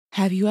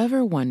Have you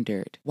ever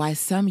wondered why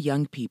some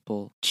young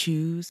people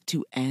choose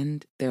to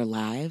end their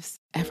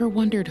lives? Ever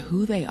wondered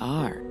who they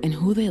are and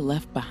who they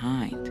left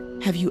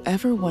behind? Have you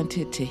ever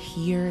wanted to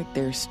hear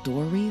their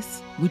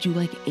stories? Would you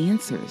like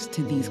answers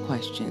to these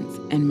questions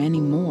and many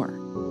more?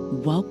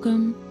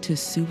 Welcome to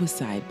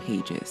Suicide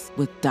Pages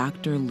with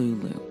Dr.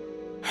 Lulu.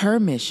 Her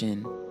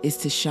mission is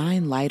to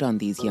shine light on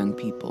these young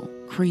people,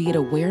 create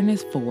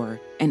awareness for,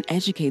 and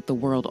educate the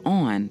world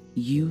on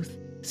youth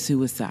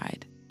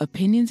suicide.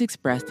 Opinions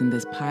expressed in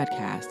this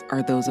podcast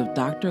are those of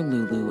Dr.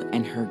 Lulu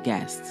and her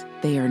guests.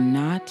 They are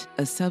not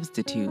a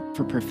substitute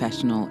for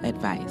professional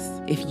advice.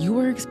 If you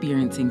are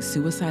experiencing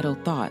suicidal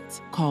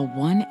thoughts, call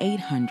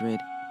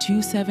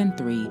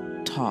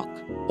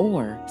 1-800-273-TALK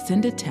or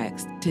send a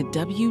text to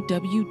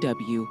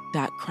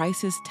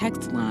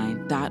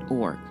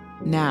www.crisistextline.org.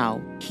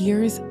 Now,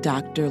 here's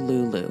Dr.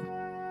 Lulu.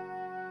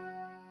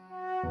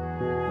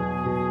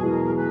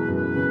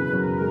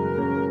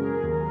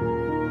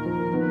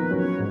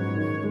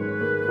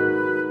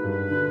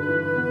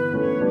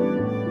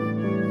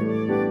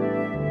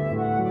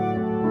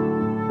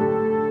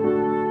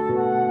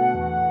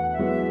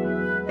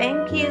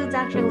 Thank you,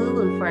 Dr.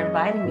 Lulu, for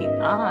inviting me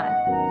on.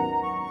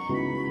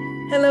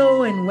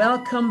 Hello and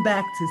welcome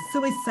back to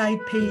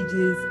Suicide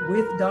Pages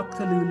with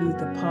Dr. Lulu,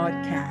 the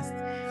podcast.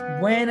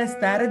 Buenas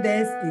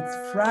tardes.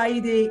 It's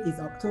Friday. It's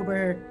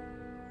October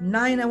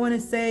 9, I want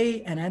to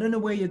say, and I don't know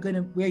where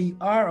you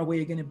are or where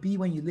you're gonna be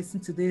when you listen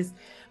to this,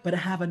 but I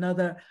have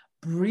another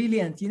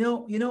brilliant. You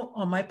know,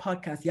 on my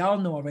podcast, y'all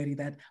know already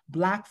that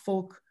Black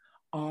folk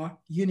are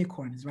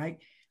unicorns, right?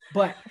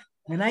 But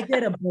when I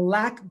get a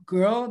Black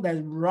girl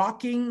that's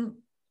rocking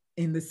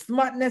in the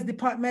smartness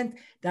department,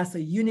 that's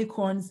a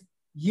unicorn.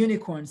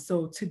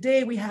 So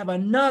today we have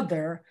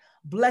another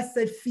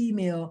blessed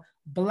female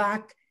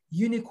Black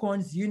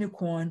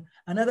unicorn,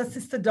 another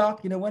sister doc.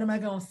 What am I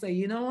going to say?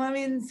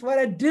 It's what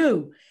I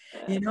do.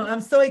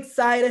 I'm so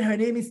excited. Her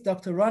name is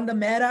Dr. Rhonda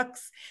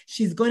Maddox.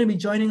 She's going to be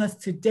joining us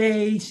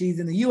today. She's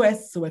in the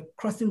US, so we're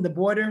crossing the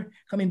border,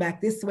 coming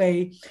back this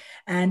way.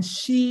 And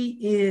she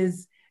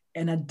is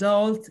an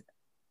adult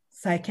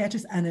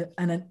psychiatrist and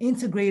an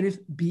integrative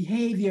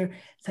behavior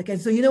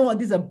psychiatrist. So you know what?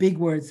 These are big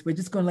words. We're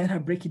just going to let her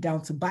break it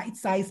down to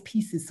bite-sized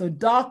pieces. So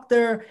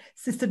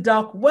Sister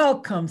Doc,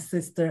 welcome,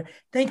 sister.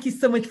 Thank you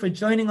so much for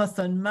joining us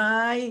on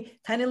my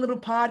tiny little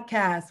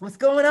podcast. What's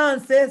going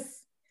on,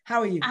 sis? How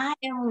are you? I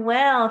am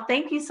well.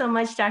 Thank you so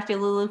much, Dr.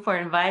 Lulu, for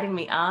inviting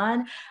me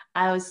on.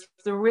 I was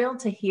thrilled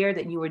to hear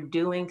that you were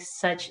doing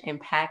such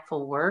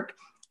impactful work.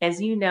 As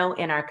you know,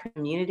 in our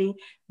community,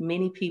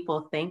 many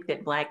people think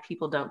that Black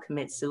people don't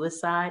commit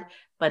suicide,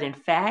 but in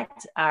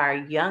fact, our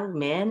young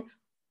men,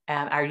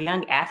 our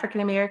young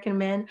African-American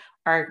men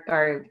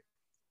are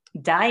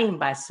dying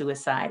by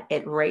suicide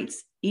at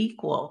rates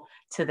equal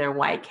to their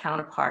white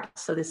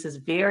counterparts. So this is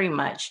very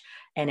much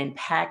an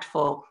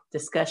impactful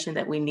discussion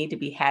that we need to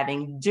be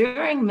having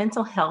during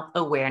Mental Health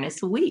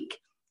Awareness Week.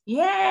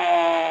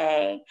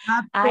 Yay!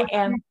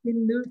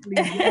 Absolutely.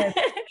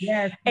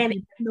 Yes. And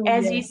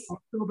as you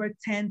October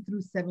 10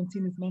 through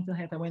 17 is Mental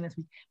Health Awareness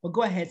Week. Well,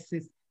 go ahead,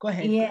 sis. Go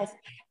ahead. Yes.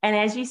 And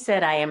as you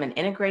said, I am an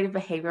integrative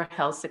behavioral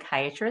health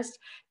psychiatrist.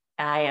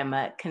 I am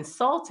a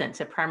consultant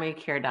to primary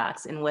care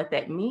docs. And what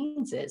that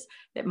means is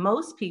that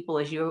most people,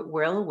 as you're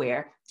well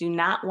aware, do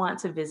not want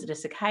to visit a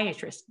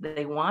psychiatrist.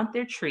 They want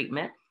their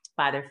treatment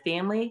by their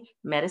family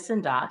medicine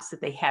docs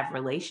that they have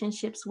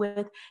relationships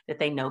with, that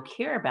they know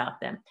care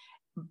about them.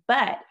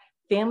 But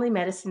family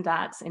medicine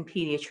docs and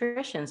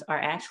pediatricians are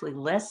actually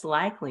less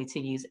likely to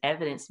use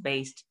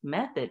evidence-based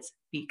methods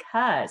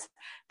because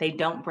they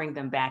don't bring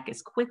them back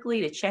as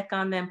quickly to check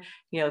on them.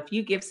 If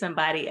you give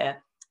somebody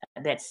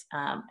that's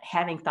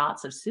having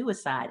thoughts of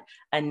suicide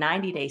a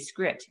 90-day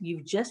script,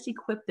 you've just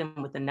equipped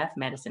them with enough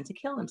medicine to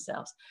kill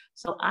themselves.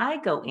 So I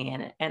go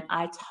in and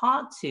I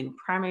talk to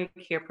primary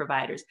care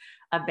providers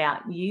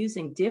about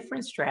using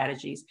different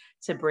strategies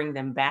to bring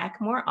them back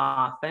more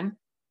often,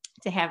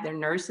 to have their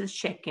nurses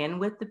check in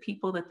with the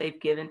people that they've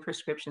given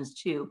prescriptions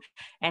to,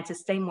 and to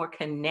stay more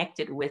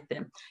connected with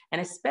them. And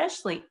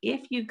especially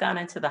if you've gone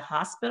into the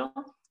hospital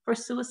for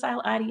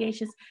suicidal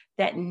ideations,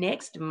 that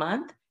next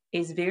month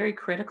is very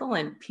critical,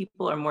 and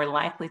people are more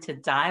likely to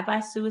die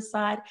by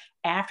suicide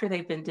after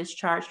they've been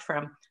discharged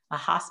from a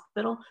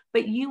hospital.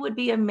 But you would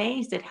be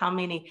amazed at how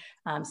many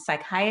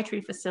psychiatry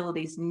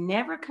facilities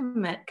never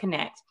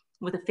connect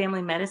with the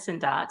family medicine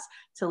docs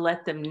to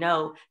let them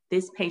know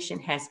this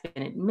patient has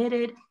been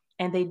admitted,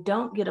 and they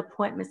don't get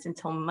appointments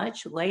until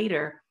much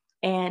later.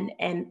 And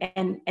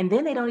then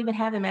they don't even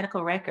have the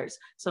medical records.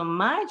 So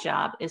my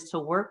job is to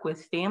work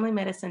with family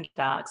medicine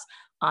docs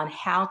on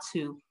how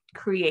to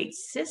create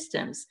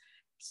systems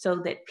so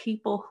that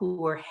people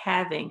who are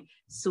having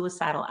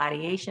suicidal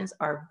ideations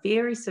or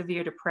very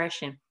severe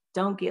depression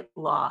don't get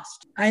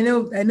lost. I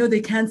know they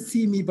can't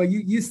see me, but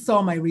you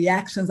saw my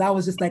reactions. I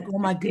was just like, oh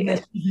my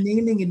goodness, she's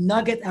nailing it,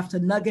 nugget after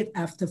nugget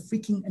after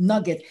freaking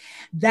nugget.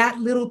 That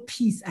little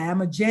piece, I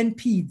am a Gen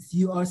Peds.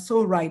 You are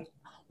so right.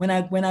 When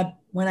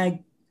I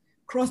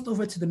crossed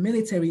over to the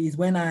military is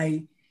when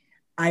I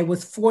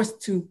was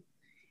forced to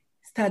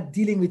start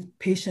dealing with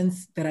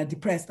patients that are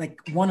depressed, like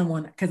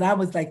one-on-one. Because I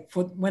was like,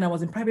 when I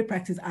was in private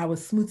practice, I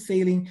was smooth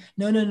sailing.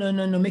 No,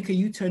 make a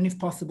U-turn if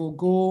possible.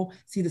 Go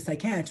see the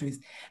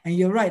psychiatrist. And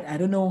you're right. I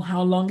don't know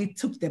how long it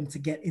took them to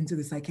get into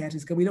the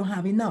psychiatrist because we don't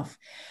have enough.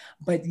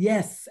 But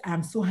yes,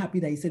 I'm so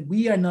happy that you said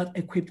we are not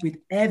equipped with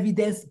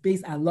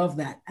evidence-based. I love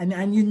that.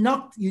 And you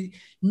knocked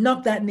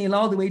that nail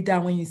all the way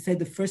down when you said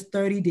the first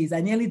 30 days.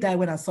 I nearly died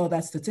when I saw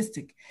that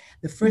statistic.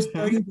 The first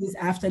 30 days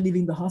after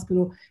leaving the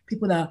hospital,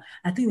 people are,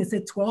 I think they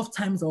said 12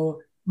 times or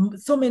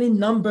so many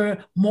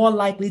number more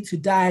likely to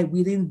die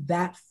within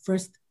that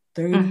first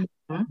 30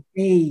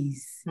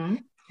 days.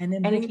 And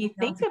if you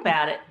think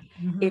about it,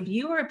 if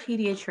you were a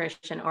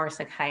pediatrician or a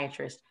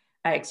psychiatrist,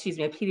 a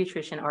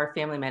pediatrician or a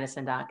family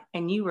medicine doc,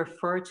 and you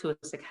refer to a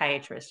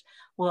psychiatrist,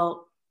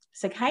 well,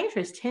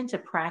 psychiatrists tend to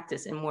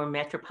practice in more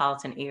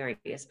metropolitan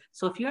areas.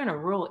 So if you're in a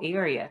rural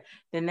area,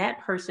 then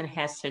that person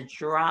has to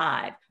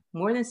drive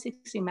more than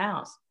 60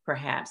 miles,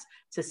 perhaps,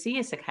 to see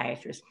a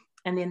psychiatrist.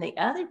 And then the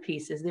other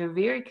piece is they're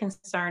very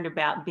concerned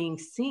about being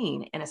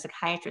seen in a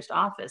psychiatrist's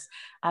office.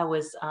 I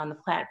was on the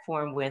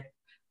platform with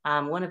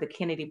one of the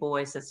Kennedy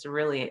boys that's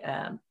really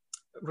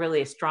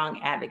a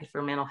strong advocate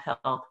for mental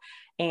health.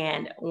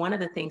 And one of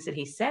the things that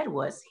he said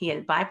was he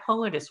had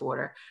bipolar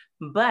disorder,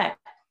 but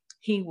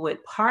he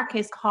would park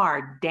his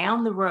car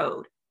down the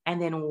road and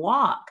then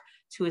walk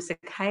to a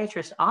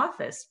psychiatrist's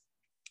office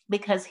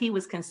because he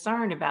was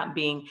concerned about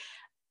being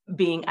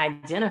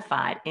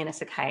identified in a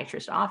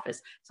psychiatrist's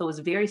office. So it was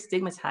very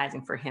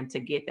stigmatizing for him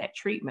to get that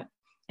treatment.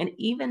 And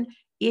even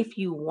if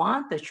you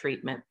want the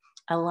treatment,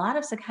 a lot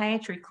of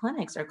psychiatry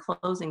clinics are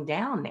closing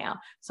down now.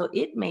 So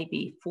it may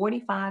be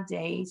 45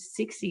 days,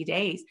 60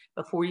 days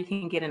before you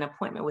can get an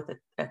appointment with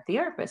a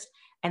therapist,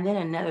 and then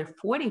another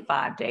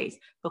 45 days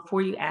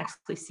before you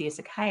actually see a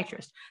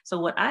psychiatrist. So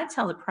what I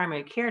tell the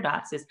primary care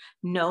docs is,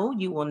 no,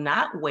 you will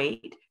not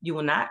wait. You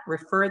will not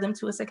refer them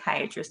to a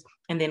psychiatrist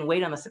and then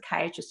wait on the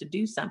psychiatrist to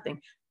do something.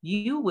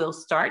 You will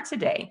start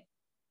today.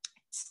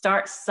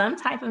 Start some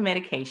type of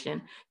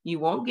medication. You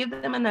won't give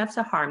them enough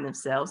to harm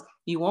themselves.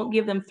 You won't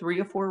give them 3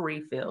 or 4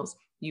 refills.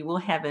 You will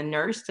have a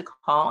nurse to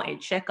call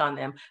and check on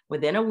them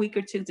within a week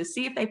or 2 to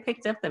see if they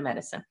picked up the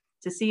medicine,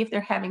 to see if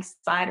they're having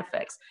side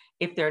effects.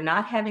 If they're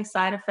not having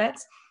side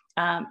effects,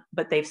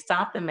 but they've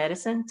stopped the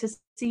medicine, to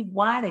see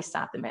why they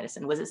stopped the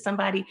medicine. Was it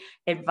somebody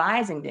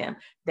advising them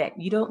that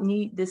you don't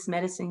need this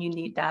medicine, you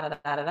need da, da,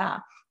 da, da, da.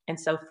 And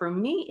so for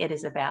me, it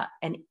is about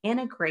an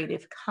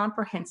integrative,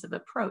 comprehensive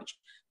approach.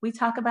 We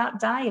talk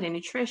about diet and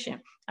nutrition.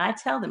 I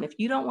tell them, if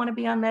you don't want to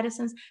be on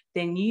medicines,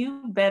 then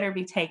you better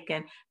be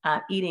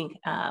eating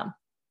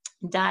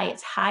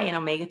diets high in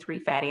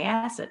omega-3 fatty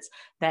acids.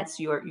 That's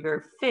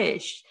your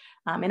fish.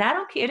 And I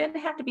don't care, it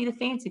doesn't have to be the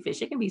fancy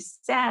fish. It can be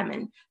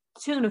salmon,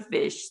 tuna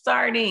fish,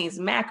 sardines,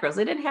 mackerels.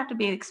 It didn't have to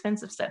be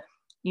expensive stuff.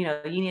 You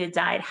need a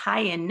diet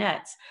high in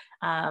nuts.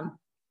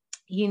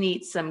 You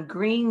need some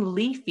green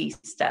leafy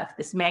stuff,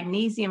 this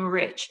magnesium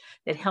rich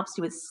that helps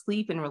you with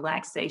sleep and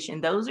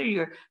relaxation. Those are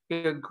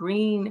your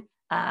green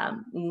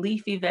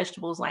leafy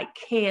vegetables like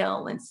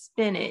kale and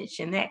spinach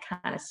and that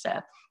kind of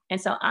stuff. And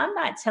so I'm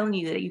not telling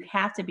you that you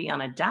have to be on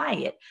a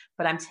diet,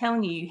 but I'm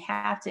telling you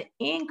have to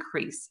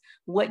increase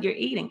what you're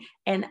eating.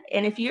 And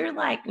if you're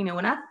like,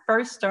 when I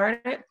first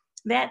started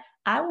that,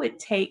 I would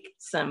take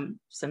some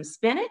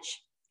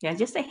spinach,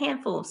 just a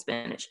handful of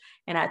spinach,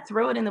 and I'd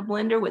throw it in the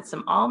blender with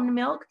some almond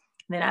milk.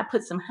 Then I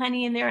put some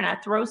honey in there and I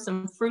throw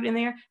some fruit in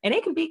there, and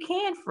it can be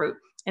canned fruit.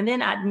 And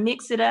then I'd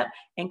mix it up.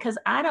 And because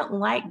I don't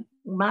like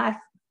my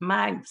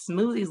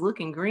smoothies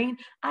looking green,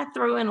 I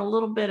throw in a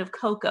little bit of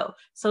cocoa.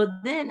 So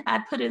then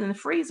I'd put it in the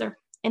freezer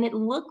and it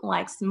looked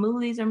like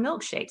smoothies or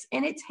milkshakes.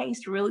 And it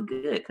tastes really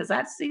good because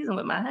I've seasoned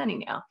with my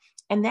honey now.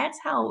 And that's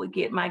how I would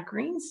get my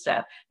green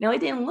stuff. Now, it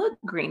didn't look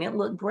green. It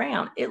looked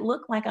brown. It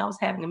looked like I was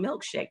having a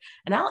milkshake.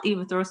 And I'll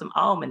even throw some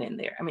almond in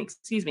there.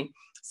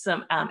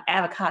 Some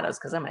avocados,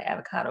 because I'm an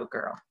avocado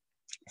girl.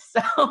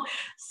 So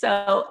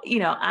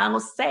I will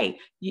say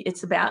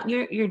it's about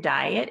your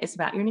diet. It's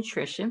about your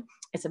nutrition.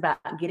 It's about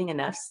getting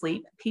enough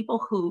sleep.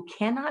 People who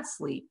cannot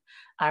sleep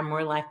are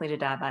more likely to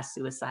die by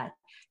suicide.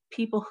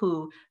 People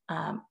who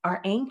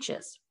are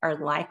anxious are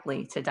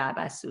likely to die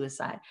by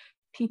suicide.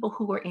 People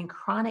who are in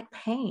chronic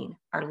pain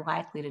are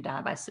likely to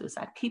die by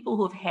suicide. People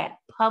who have had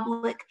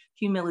public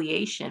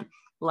humiliation,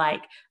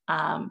 like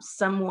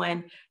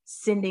someone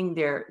sending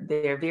their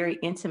very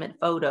intimate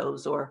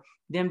photos, or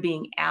them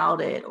being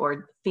outed,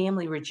 or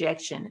family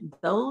rejection.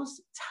 Those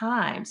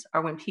times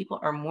are when people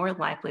are more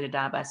likely to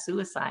die by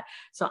suicide.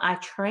 So I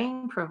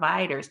train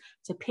providers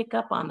to pick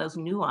up on those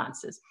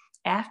nuances.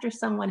 After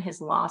someone has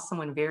lost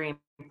someone very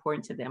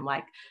important to them,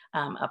 like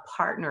a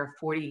partner of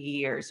 40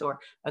 years or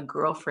a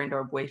girlfriend or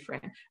a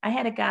boyfriend. I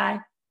had a guy,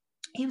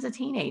 he was a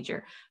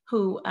teenager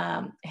who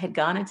had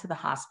gone into the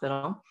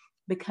hospital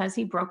because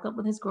he broke up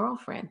with his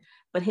girlfriend.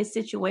 But his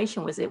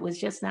situation was, it was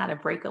just not a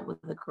breakup with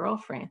a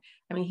girlfriend.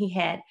 I mean, he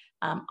had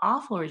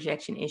awful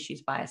rejection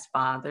issues by his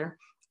father,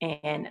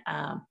 and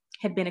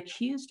had been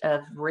accused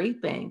of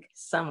raping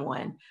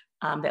someone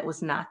that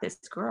was not this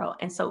girl.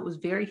 And so it was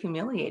very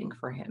humiliating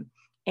for him.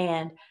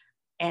 And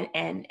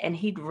and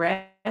he'd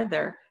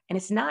rather, and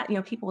it's not,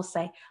 people will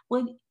say,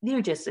 well,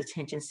 you're just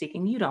attention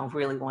seeking. You don't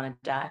really want to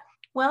die.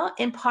 Well,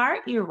 in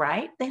part, you're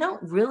right. They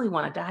don't really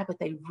want to die, but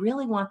they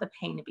really want the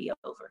pain to be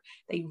over.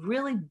 They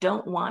really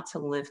don't want to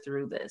live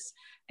through this.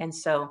 And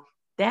so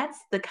that's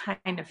the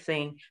kind of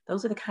thing,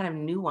 those are the kind of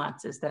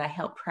nuances that I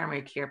help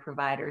primary care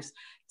providers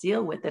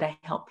deal with, that I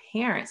help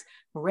parents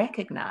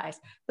recognize,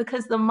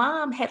 because the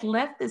mom had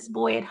left this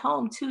boy at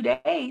home 2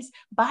 days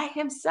by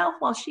himself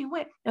while she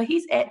went. Now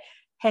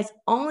has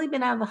only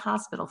been out of the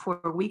hospital for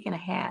a week and a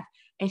half,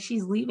 and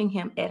she's leaving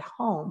him at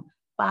home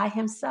by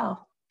himself.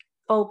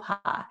 Faux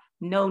pas.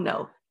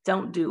 No,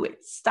 don't do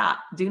it. Stop.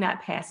 Do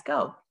not pass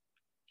go.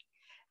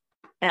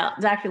 Now,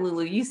 Dr.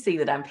 Lulu, you see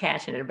that I'm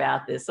passionate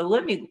about this. So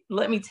let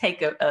me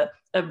take a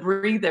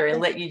breather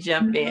and let you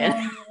jump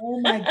in.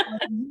 Oh my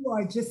God, you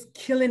are just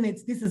killing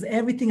it. This is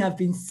everything I've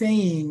been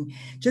saying.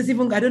 Just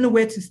even, I don't know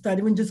where to start,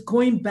 even just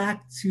going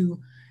back to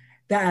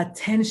that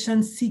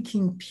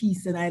attention-seeking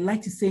piece. And I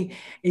like to say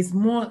it's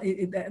more,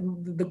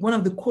 one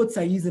of the quotes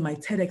I use in my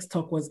TEDx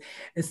talk was,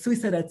 a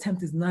suicide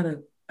attempt is not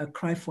a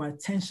cry for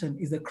attention,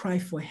 is a cry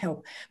for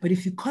help. But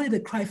if you call it a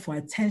cry for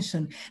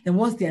attention, then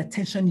what's the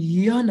attention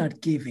you're not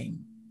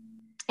giving?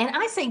 And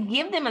I say,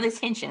 give them an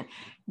attention.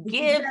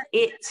 Give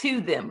it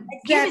to them.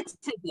 Exactly. Give it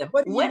to them.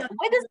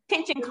 What does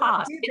attention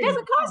cost? It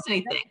doesn't cost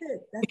anything.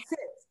 That's it.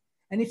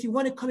 And if you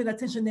want to call it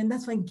attention, then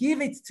that's fine.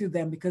 Give it to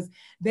them, because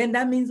then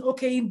that means,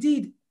 okay,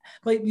 indeed.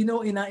 But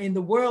in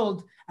the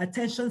world,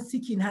 attention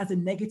seeking has a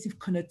negative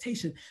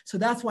connotation. So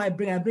that's why I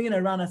bring it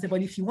around and say,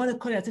 but if you want to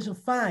call it attention,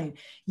 fine.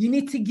 You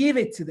need to give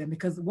it to them,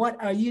 because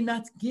what are you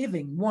not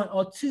giving? One,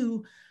 or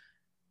two,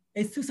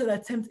 a suicide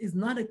attempt is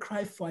not a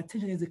cry for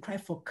attention, it's a cry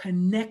for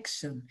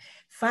connection.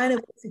 Find a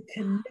way to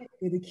connect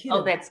with the kid.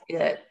 Oh, that's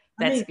good.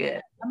 That's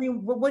good. I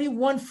mean, what do you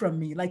want from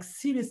me? Like,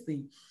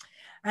 seriously.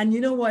 And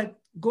you know what?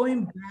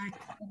 Going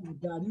back, oh my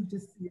God,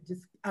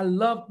 I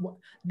love,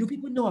 do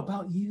people know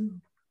about you?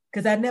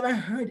 Because I've never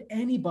heard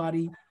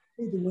anybody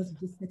say the words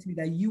you just said to me,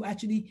 that you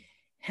actually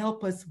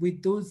help us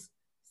with those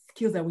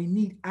skills that we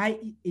need,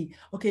 i.e.,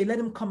 okay, let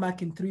them come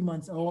back in 3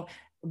 months, or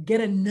get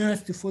a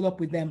nurse to follow up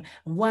with them.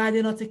 Why are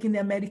they not taking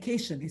their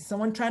medication? Is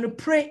someone trying to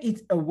pray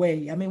it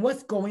away? I mean,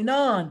 what's going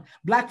on?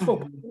 Black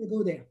folk, I'm gonna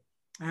go there.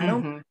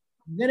 I'm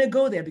gonna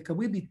go there, because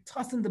we'll be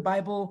tossing the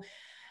Bible.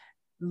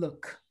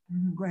 Look,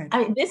 go ahead. I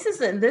mean, this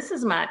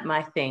is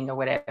my thing, or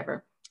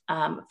whatever.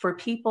 For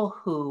people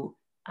who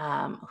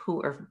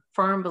are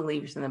firm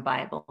believers in the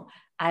Bible,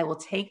 I will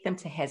take them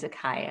to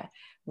Hezekiah,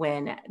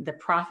 when the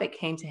prophet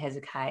came to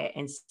Hezekiah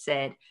and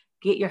said,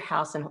 get your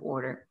house in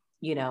order,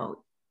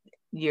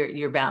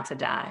 you're about to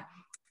die.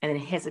 And then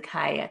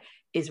Hezekiah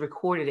is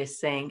recorded as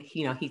saying,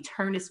 he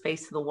turned his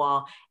face to the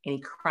wall and he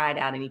cried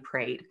out and he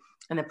prayed.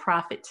 And the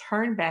prophet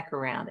turned back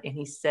around and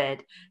he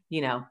said,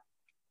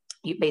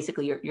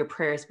 basically your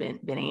prayer has been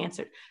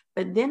answered.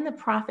 But then the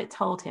prophet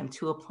told him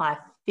to apply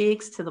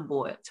figs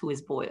to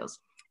his boils.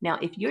 Now,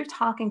 if you're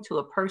talking to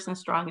a person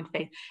strong in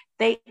faith,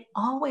 they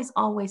always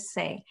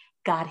say,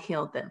 God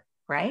healed them,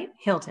 right?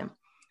 Healed him.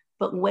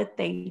 But what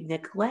they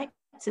neglect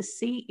to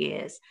see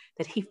is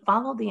that he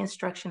followed the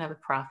instruction of the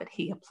prophet.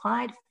 He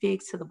applied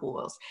figs to the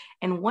boils.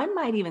 And one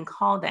might even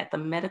call that the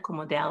medical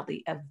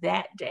modality of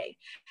that day.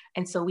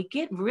 And so we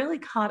get really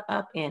caught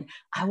up in,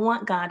 I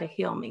want God to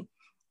heal me.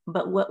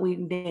 But what we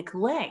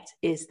neglect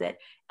is that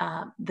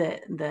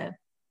the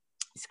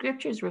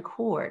scriptures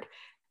record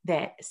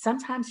that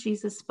sometimes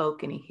Jesus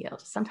spoke and he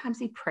healed. Sometimes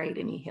he prayed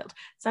and he healed.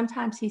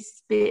 Sometimes he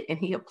spit and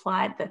he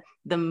applied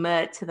the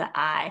mud to the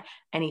eye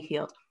and he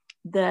healed.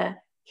 The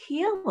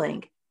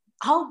healing,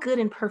 all good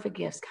and perfect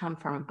gifts come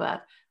from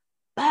above,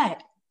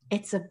 but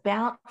it's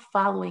about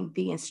following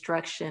the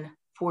instruction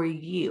for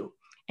you.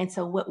 And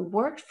so what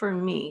worked for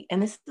me,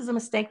 and this is a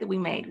mistake that we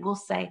made, we'll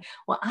say,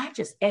 well, I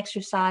just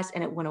exercised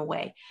and it went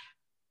away.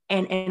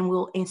 And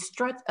we'll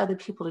instruct other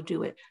people to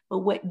do it. But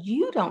what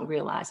you don't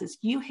realize is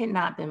you had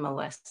not been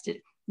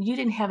molested. You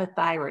didn't have a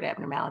thyroid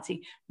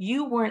abnormality.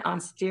 You weren't on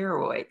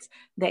steroids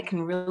that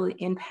can really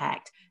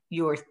impact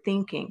your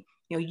thinking.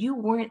 You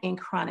weren't in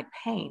chronic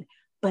pain,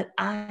 but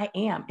I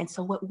am. And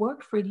so what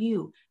worked for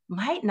you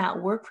might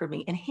not work for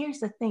me. And here's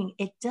the thing,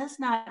 it does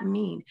not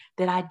mean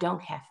that I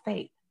don't have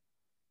faith.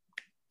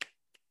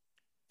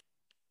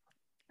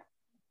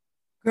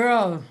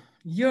 Girl,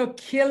 you're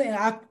killing.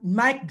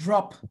 Mic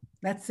drop.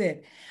 That's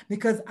it.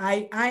 Because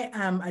I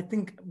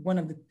think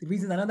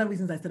another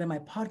reasons I started my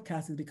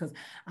podcast is because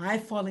I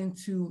fall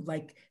into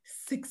like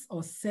 6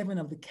 or 7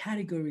 of the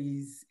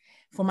categories.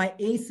 For my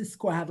ACEs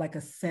score, I have like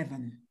a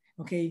 7.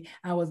 Okay.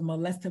 I was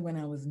molested when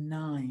I was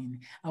 9.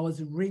 I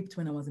was raped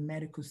when I was in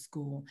medical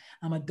school.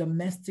 I'm a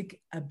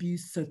domestic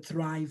abuse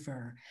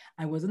survivor.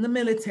 I was in the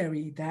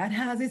military. That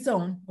has its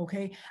own.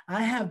 Okay.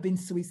 I have been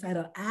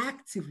suicidal,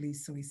 actively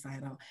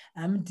suicidal.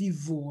 I'm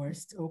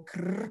divorced.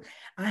 Okay.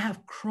 I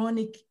have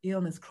chronic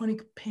illness,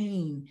 chronic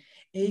pain,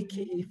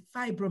 AKA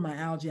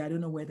fibromyalgia. I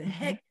don't know where the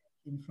heck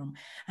it came from.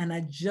 And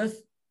I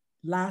just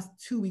last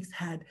 2 weeks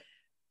had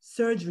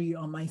surgery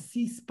on my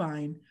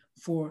C-spine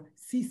for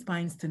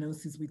C-spine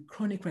stenosis with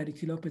chronic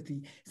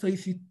radiculopathy. So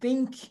if you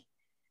think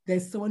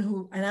there's someone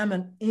who, and I'm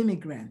an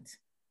immigrant,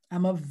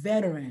 I'm a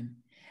veteran,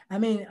 I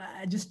mean,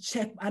 I just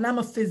check, and I'm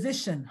a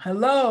physician.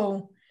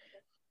 Hello,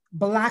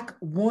 Black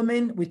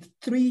woman with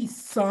 3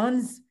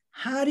 sons.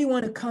 How do you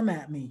want to come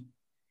at me?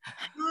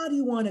 How do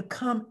you want to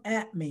come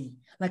at me?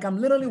 Like I'm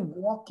literally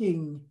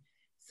walking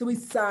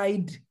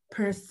suicide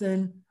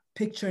person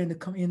picture in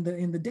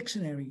the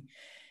dictionary.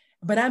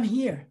 But I'm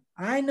here.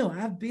 I know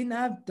I've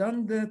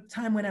done the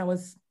time when I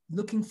was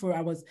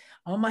I was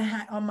on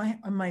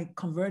my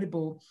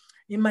convertible,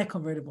 in my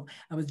convertible.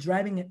 I was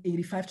driving at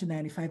 85 to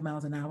 95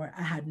 miles an hour.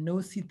 I had no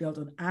seatbelt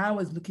on. I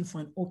was looking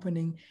for an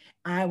opening.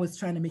 I was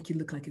trying to make it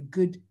look like a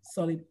good,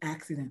 solid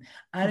accident.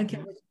 I don't care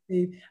what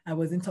you say. I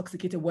was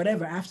intoxicated,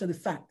 whatever, after the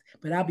fact,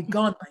 but I'll be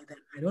gone by then.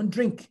 I don't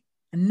drink.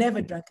 I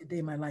never drank a day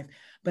in my life,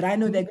 but I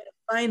know they're going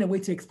to find a way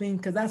to explain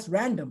because that's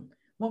random.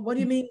 What do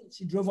you mean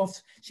she drove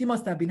off? She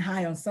must have been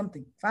high on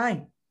something.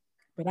 Fine.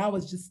 But I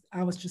was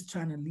just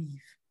trying to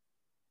leave.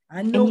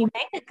 I know. And you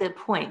make a good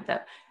point though.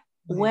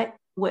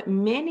 What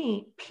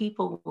many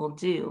people will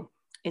do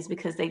is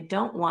because they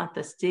don't want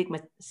the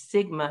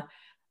stigma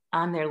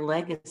on their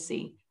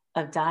legacy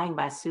of dying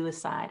by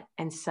suicide.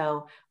 And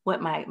so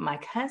what my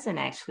cousin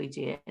actually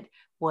did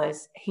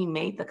was he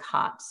made the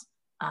cops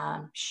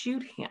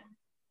shoot him.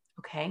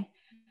 Okay.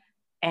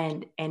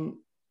 And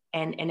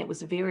it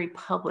was a very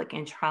public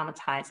and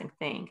traumatizing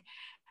thing.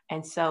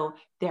 And so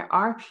there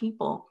are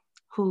people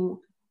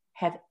who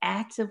have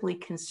actively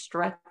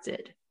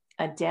constructed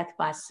a death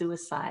by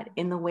suicide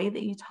in the way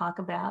that you talk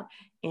about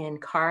in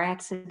car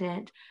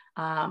accident,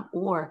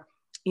 or,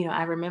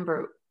 I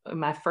remember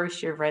my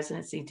first year of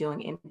residency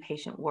doing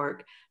inpatient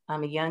work,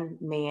 a young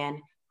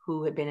man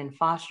who had been in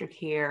foster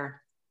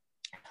care,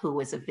 who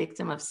was a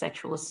victim of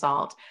sexual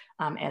assault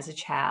as a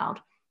child,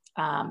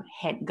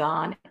 had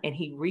gone and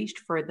he reached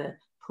for the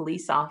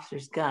police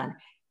officer's gun.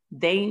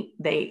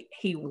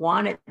 He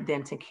wanted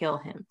them to kill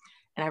him.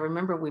 And I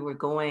remember we were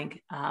going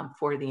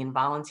for the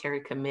involuntary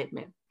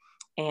commitment.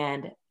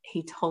 And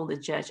he told the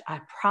judge,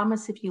 I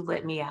promise if you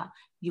let me out,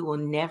 you will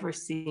never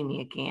see me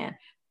again.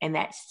 And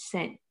that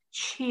sent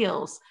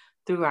chills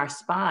through our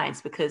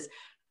spines because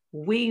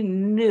we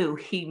knew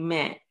he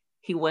meant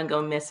he wasn't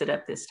going to mess it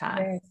up this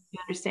time. Yes. You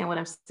understand what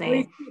I'm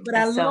saying? But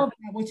I love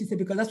what you said,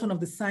 because that's one of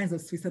the signs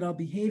of suicidal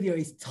behavior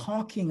is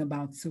talking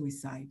about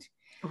suicide.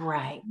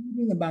 Right.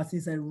 Reading about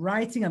suicide,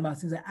 writing about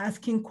suicide,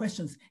 asking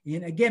questions.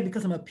 And again,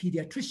 because I'm a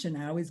pediatrician,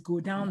 I always go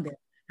down there.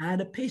 I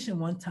had a patient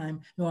one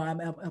time, I'm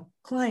a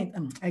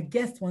client, a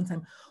guest one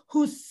time,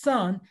 whose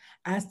son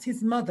asked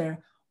his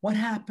mother, what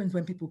happens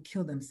when people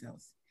kill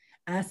themselves?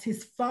 Asked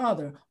his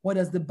father, what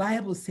does the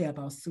Bible say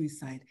about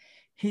suicide?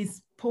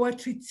 His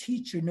poetry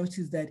teacher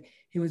noticed that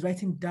he was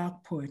writing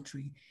dark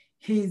poetry.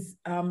 His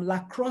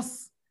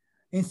lacrosse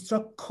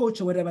coach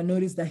or whatever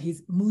noticed that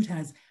his mood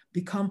has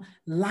become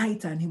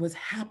lighter and he was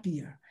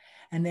happier.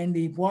 And then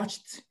they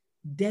watched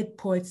Dead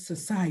Poets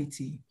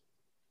Society,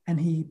 and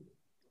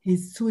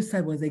his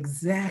suicide was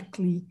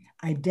exactly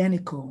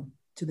identical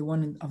to the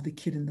one of the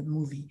kid in the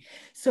movie.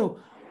 So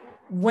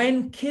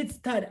when kids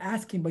start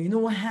asking, but you know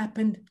what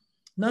happened?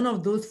 None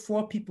of those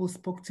 4 people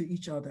spoke to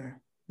each other.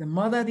 The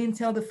mother didn't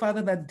tell the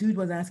father that dude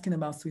was asking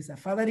about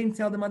suicide. Father didn't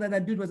tell the mother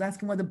that dude was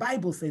asking what the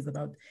Bible says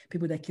about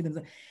people that kill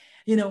themselves.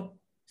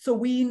 So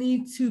we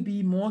need to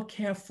be more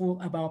careful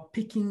about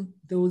picking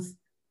those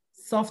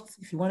soft,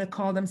 if you want to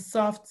call them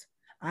soft,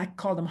 I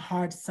call them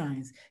hard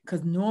signs,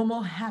 because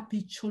normal,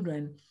 happy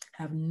children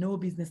have no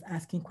business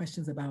asking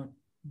questions about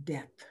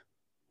death.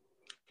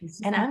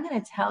 And I'm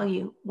going to tell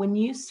you, when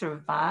you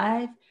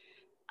survive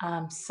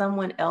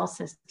someone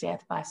else's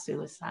death by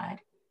suicide,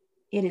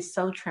 it is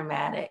so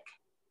traumatic.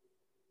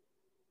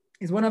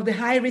 It's one of the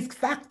high risk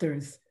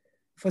factors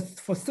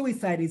for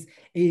suicide is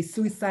a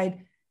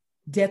suicide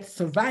death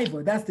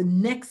survivor. That's the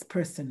next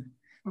person.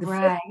 The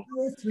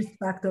highest risk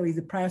factor is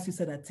a prior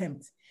suicide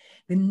attempt.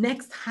 The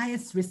next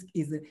highest risk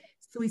is a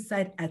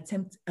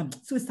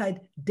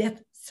suicide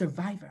death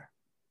survivor.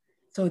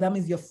 So that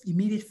means your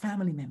immediate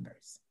family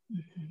members.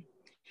 Mm-hmm.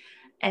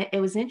 And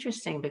it was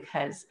interesting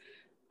because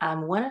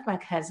one of my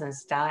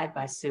cousins died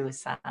by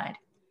suicide,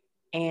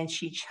 and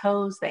she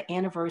chose the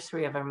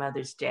anniversary of her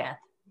mother's death.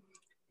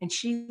 And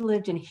she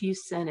lived in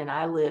Houston, and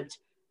I lived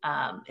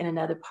in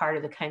another part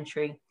of the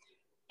country.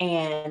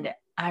 And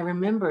I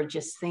remember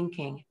just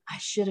thinking, I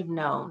should have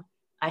known.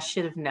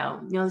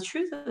 The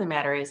truth of the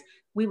matter is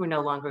we were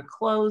no longer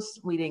close.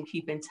 We didn't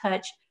keep in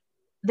touch.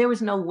 There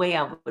was no way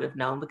I would have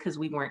known because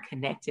we weren't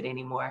connected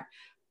anymore.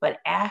 But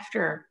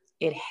after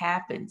it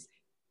happens,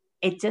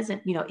 it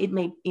doesn't, it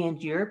may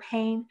end your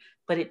pain,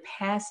 but it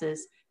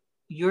passes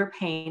your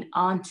pain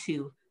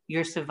onto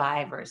your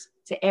survivors,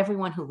 to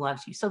everyone who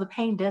loves you. So the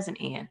pain doesn't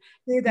end.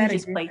 Say that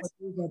again,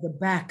 at the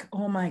back.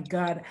 Oh my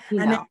God.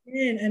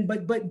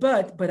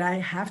 But I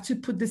have to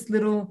put this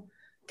little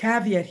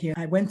caveat here.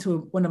 I went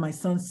to one of my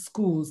son's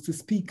schools to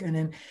speak, and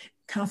then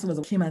counselors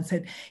came and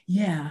said,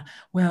 yeah,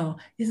 well,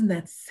 isn't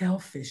that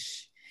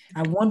selfish?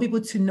 I want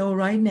people to know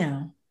right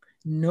now,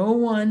 No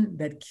one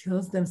that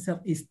kills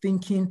themselves is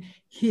thinking,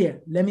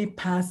 here, let me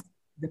pass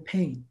the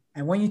pain.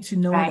 I want you to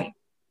know that. Right.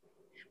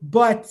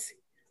 But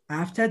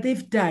after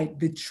they've died,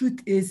 the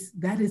truth is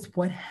that is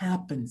what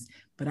happens.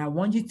 But I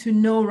want you to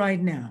know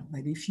right now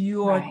that if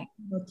you are Right.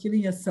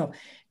 killing yourself,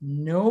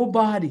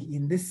 nobody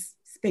in this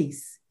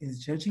space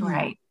is judging you.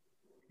 Right.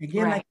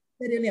 Again, like Right.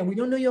 I said earlier, we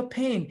don't know your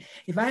pain.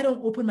 If I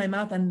don't open my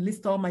mouth and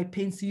list all my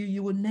pains to you,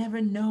 you will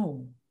never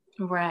know.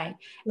 Right.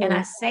 And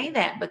I So, say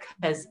that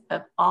because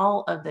of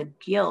all of the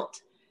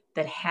guilt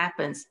that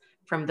happens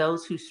from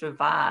those who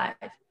survive,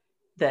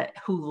 that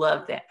who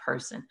love that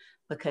person.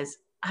 Because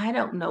I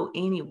don't know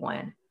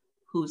anyone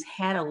who's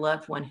had a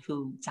loved one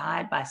who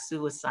died by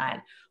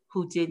suicide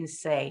who didn't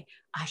say,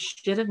 I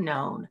should have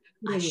known,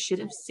 I should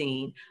have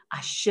seen, I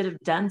should have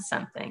done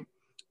something,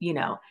 you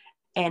know.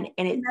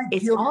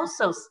 It's guilt.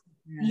 also,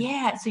 Yeah.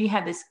 yeah, so you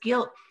have this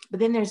guilt, but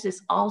then there's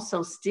this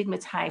also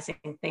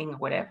stigmatizing thing or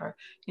whatever.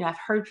 You know, I've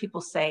heard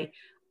people say,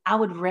 I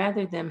would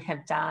rather them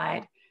have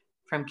died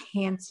from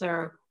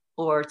cancer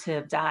or to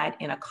have died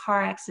in a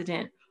car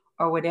accident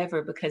or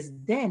whatever, because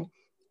then,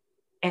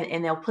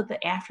 and they'll put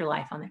the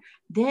afterlife on there,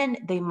 then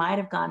they might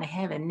have gone to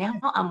heaven. Now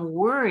I'm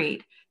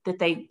worried that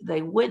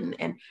they wouldn't.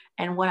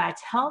 And what I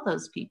tell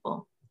those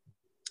people,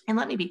 and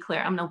let me be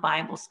clear, I'm no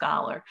Bible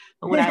scholar,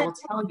 but what I will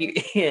tell you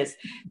is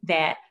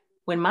that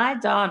when my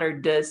daughter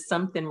does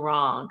something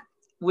wrong,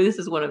 well, this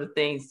is one of the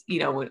things, you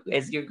know,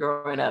 as you're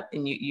growing up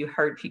and you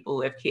heard people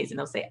who have kids and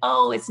they'll say,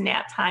 oh, it's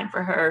nap time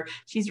for her.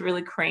 She's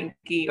really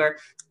cranky, or,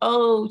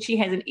 oh, she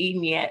hasn't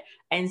eaten yet.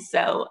 And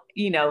so,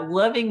 you know,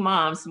 loving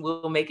moms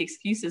will make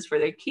excuses for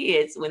their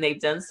kids when they've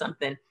done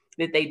something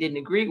that they didn't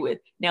agree with.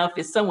 Now, if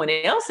it's someone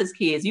else's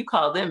kids, you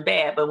call them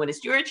bad, but when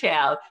it's your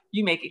child,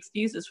 you make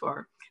excuses for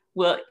them.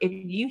 Well, if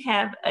you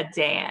have a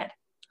dad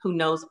who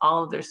knows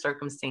all of their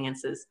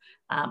circumstances,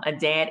 a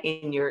dad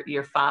in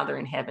your father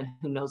in heaven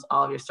who knows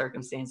all of your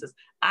circumstances,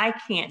 I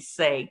can't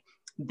say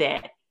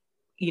that,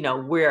 you know,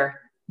 where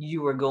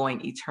you are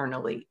going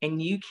eternally,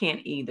 and you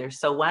can't either.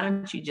 So why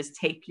don't you just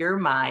take your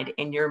mind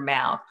and your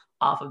mouth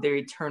off of their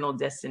eternal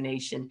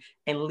destination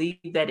and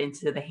leave that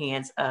into the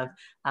hands of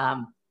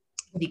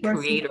the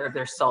creator of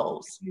their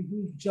souls.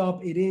 Whose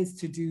job it is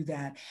to do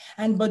that.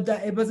 And but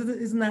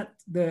isn't that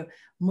the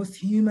most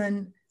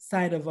human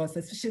side of us?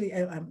 Especially,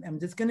 I'm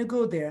just going to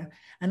go there.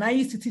 And I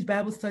used to teach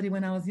Bible study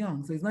when I was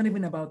young, so it's not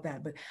even about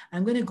that. But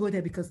I'm going to go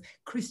there because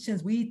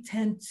Christians, we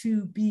tend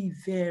to be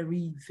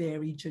very,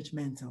 very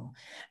judgmental,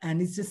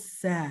 and it's just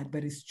sad,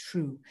 but it's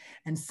true.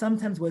 And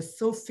sometimes we're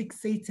so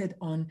fixated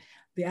on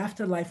the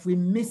afterlife, we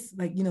miss,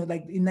 like, you know,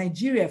 like in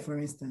Nigeria, for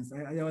instance.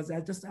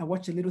 I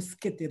watched a little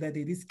skit the other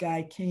day. This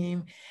guy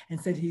came and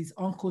said his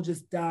uncle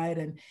just died,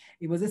 and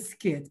it was a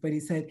skit, but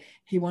he said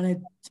he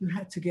wanted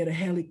to get a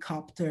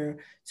helicopter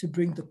to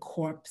bring the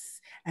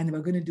corpse, and they were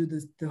going to do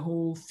the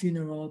whole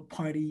funeral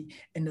party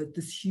in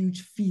this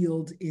huge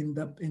field in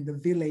the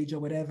village or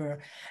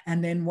whatever.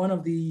 And then one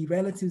of the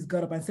relatives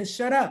got up and said,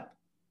 "Shut up.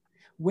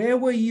 Where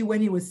were you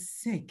when he was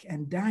sick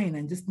and dying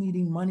and just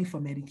needing money for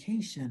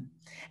medication?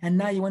 And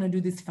now you want to do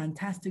this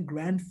fantastic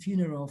grand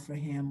funeral for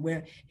him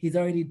where he's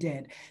already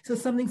dead." So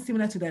something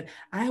similar to that.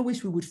 I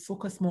wish we would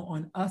focus more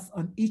on us,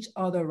 on each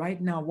other right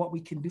now, what we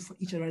can do for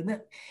each other. And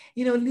that,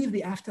 you know, leave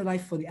the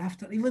afterlife for the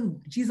after.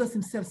 Even Jesus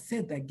himself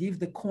said that, give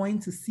the coin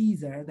to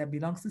Caesar that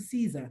belongs to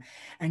Caesar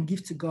and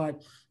give to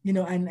God, you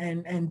know,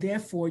 and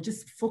therefore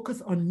just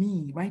focus on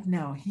me right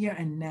now, here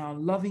and now,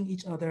 loving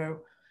each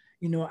other,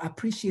 you know,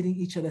 appreciating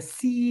each other,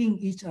 seeing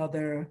each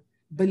other,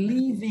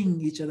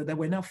 believing each other, that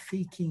we're not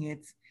faking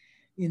it,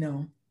 you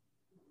know.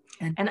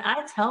 And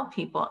I tell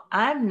people,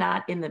 I'm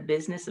not in the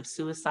business of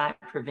suicide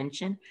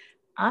prevention.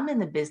 I'm in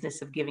the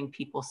business of giving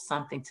people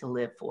something to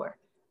live for,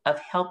 of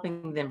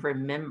helping them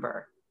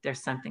remember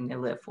there's something to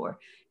live for.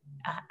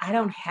 I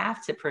don't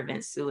have to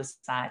prevent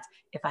suicides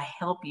if I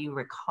help you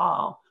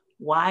recall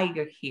why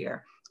you're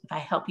here, if I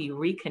help you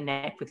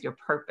reconnect with your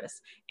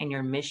purpose and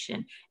your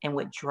mission and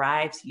what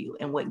drives you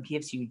and what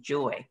gives you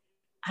joy.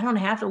 I don't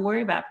have to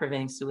worry about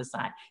preventing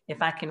suicide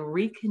if I can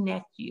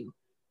reconnect you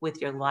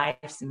with your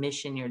life's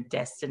mission, your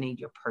destiny,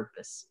 your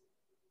purpose.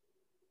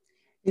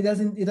 It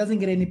doesn't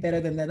get any better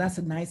than that. That's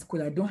a nice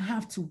quote. I don't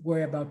have to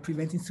worry about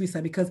preventing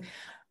suicide, because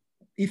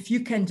if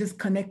you can just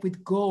connect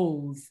with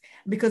goals,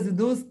 because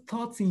those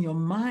thoughts in your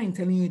mind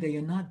telling you that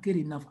you're not good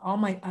enough,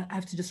 I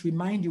have to just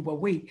remind you, but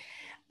wait,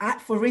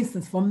 for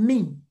instance, for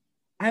me,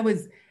 I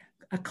was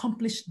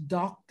accomplished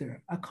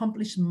doctor,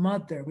 accomplished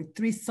mother with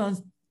 3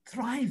 sons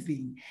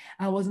thriving.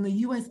 I was in the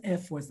US Air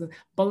Force, a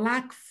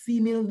Black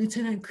female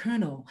lieutenant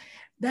colonel.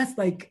 That's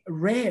like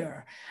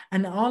rare.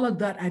 And all of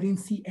that, I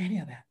didn't see any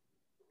of that.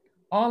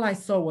 All I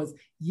saw was,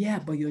 yeah,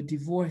 but you're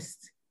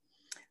divorced.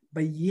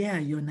 But yeah,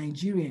 you're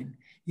Nigerian.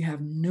 You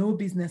have no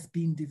business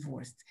being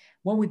divorced.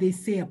 What would they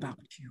say about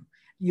you?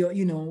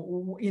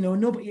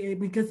 Nobody,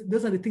 because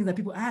those are the things that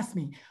people ask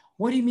me.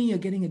 What do you mean you're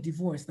getting a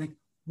divorce? Like,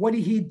 what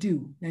did he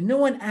do? And no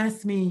one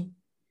asked me,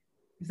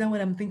 is that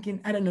what I'm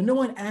thinking? I don't know. No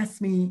one asked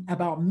me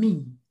about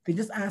me. They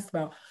just asked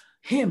about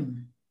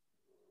him.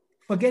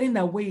 Forgetting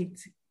that,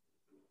 wait,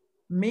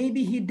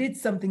 maybe he did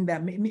something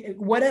that made me,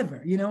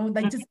 whatever, you know,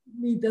 like just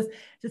me,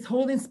 just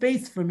holding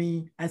space for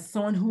me as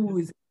someone who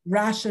is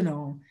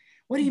rational.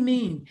 What do you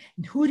mean?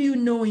 Who do you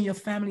know in your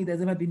family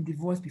that's ever been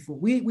divorced before?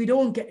 We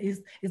don't get,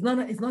 it's not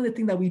a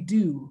thing that we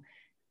do.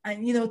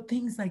 And, you know,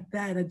 things like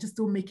that just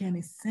don't make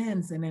any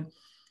sense. And then,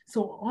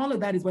 so all of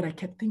that is what I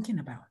kept thinking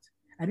about.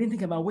 I didn't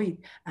think about,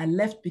 wait, I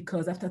left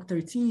because after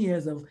 13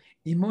 years of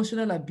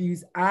emotional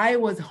abuse, I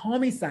was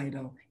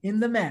homicidal in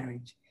the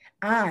marriage.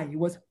 I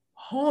was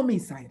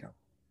homicidal,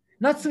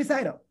 not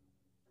suicidal,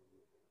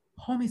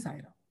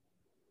 homicidal.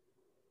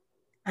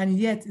 And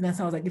yet, and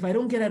so I was like, if I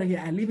don't get out of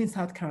here, I live in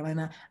South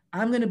Carolina,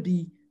 I'm going to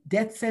be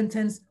death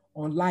sentence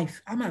or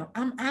life. I'm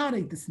out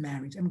of this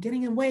marriage. I'm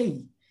getting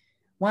away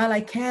while I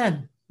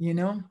can, you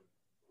know?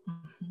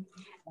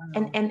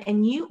 And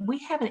we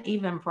haven't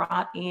even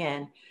brought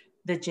in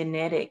the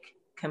genetic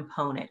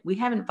component. We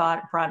haven't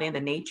brought in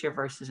the nature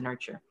versus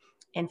nurture.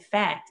 In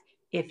fact,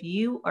 if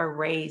you are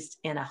raised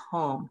in a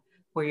home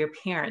where your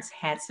parents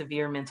had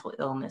severe mental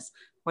illness,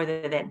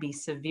 whether that be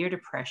severe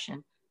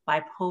depression,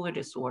 bipolar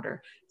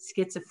disorder,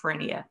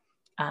 schizophrenia,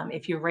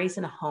 if you're raised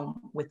in a home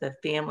with the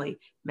family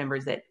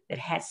members that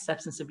had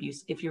substance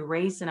abuse, if you're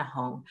raised in a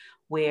home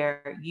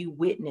where you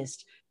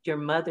witnessed your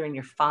mother and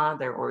your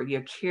father or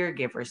your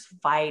caregivers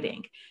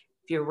fighting,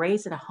 if you're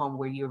raised in a home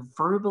where you're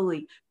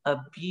verbally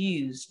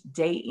abused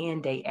day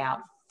in, day out,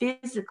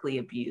 physically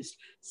abused,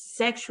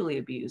 sexually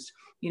abused,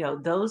 you know,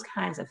 those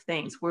kinds of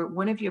things, where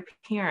one of your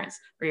parents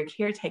or your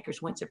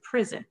caretakers went to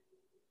prison.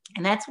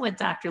 And that's what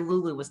Dr.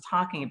 Lulu was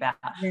talking about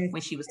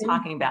when she was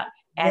talking about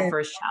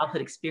adverse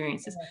childhood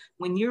experiences.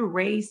 When you're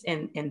raised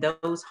in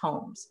those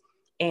homes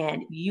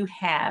and you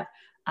have,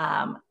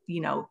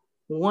 you know,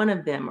 one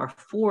of them or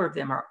four of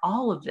them or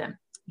all of them,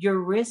 your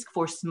risk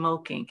for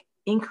smoking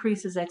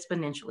increases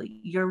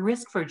exponentially. Your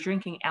risk for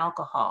drinking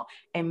alcohol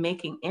and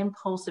making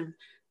impulsive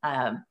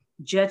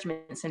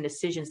judgments and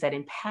decisions that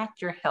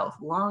impact your health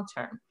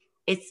long-term,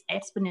 it's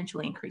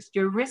exponentially increased.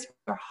 Your risk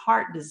for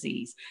heart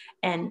disease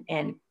and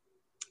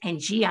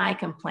GI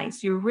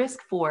complaints, your risk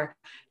for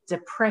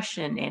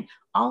depression and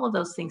all of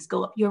those things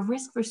go up. Your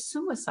risk for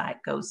suicide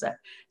goes up.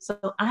 So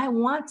I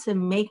want to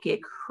make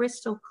it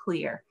crystal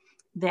clear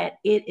that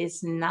it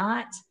is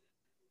not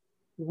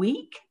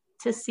weak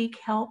to seek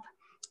help.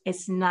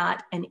 It's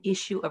not an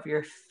issue of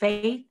your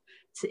faith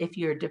if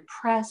you're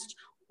depressed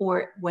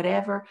or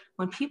whatever.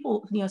 When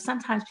people, you know,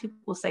 sometimes people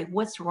will say,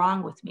 what's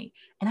wrong with me?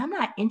 And I'm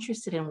not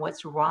interested in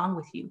what's wrong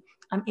with you.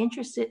 I'm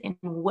interested in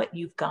what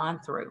you've gone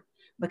through.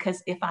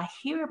 Because if I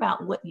hear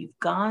about what you've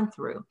gone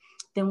through,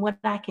 then what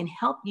I can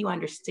help you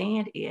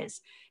understand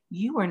is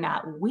you are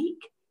not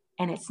weak,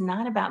 and it's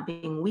not about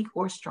being weak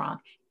or strong.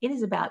 It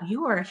is about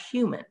you are a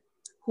human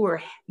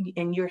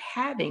and you're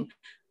having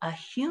a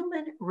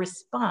human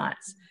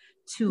response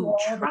to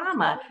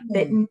trauma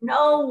that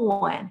no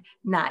one,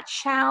 not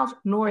child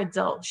nor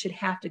adult, should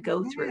have to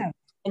go through.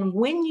 And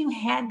when you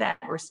had that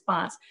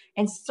response,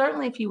 and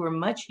certainly if you were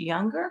much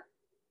younger,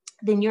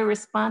 then your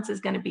response is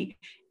going to be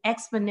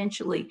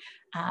exponentially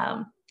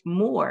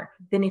more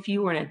than if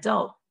you were an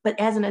adult. But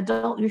as an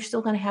adult, you're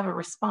still going to have a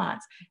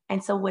response.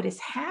 And so what is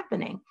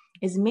happening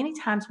is many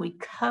times we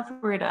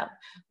cover it up.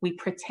 We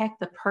protect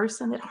the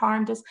person that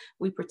harmed us.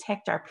 We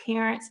protect our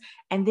parents.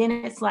 And then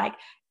it's like,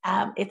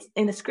 it's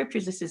in the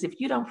scriptures, it says, if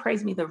you don't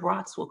praise me, the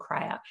rocks will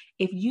cry out.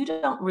 If you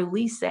don't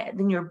release that,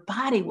 then your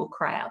body will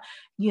cry out.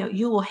 You know,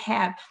 you will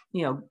have,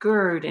 you know,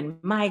 GERD and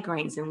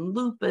migraines and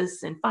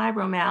lupus and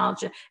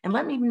fibromyalgia. And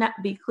let me not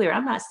be clear.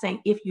 I'm not saying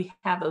if you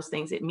have those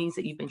things, it means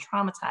that you've been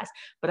traumatized.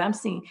 But I'm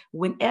saying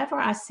whenever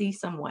I see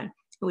someone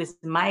who has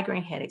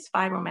migraine headaches,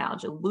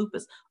 fibromyalgia,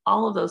 lupus,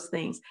 all of those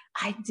things,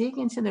 I dig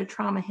into their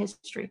trauma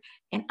history.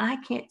 And I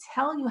can't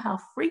tell you how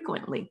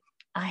frequently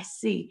I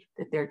see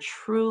that there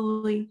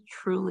truly,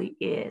 truly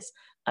is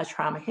a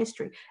trauma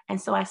history. And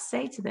so I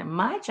say to them,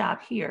 my job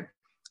here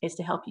is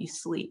to help you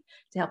sleep,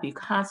 to help you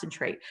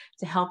concentrate,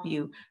 to help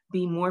you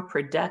be more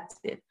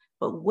productive.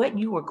 But what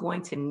you are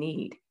going to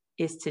need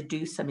is to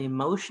do some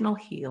emotional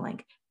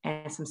healing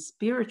and some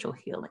spiritual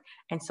healing.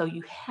 And so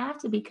you have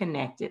to be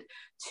connected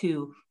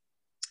to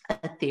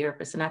a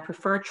therapist, and I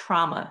prefer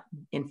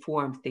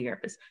trauma-informed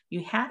therapists.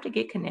 You have to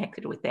get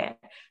connected with that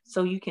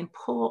so you can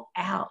pull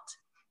out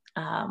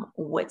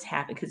what's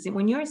happened. Because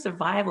when you're in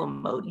survival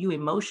mode, you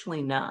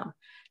emotionally numb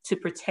to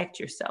protect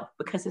yourself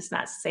because it's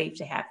not safe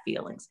to have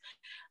feelings.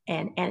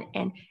 And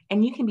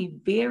you can be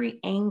very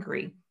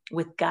angry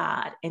with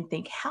God and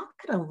think, how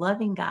could a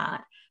loving God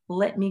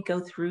let me go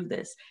through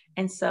this?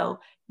 And so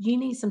you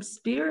need some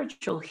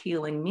spiritual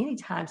healing many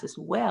times as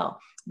well,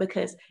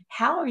 because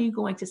how are you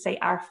going to say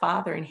our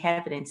Father in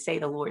heaven and say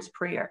the Lord's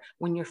Prayer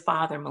when your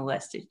father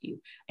molested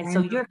you? And so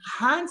your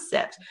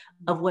concept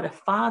of what a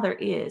father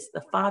is,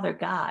 the Father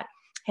God,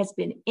 has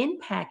been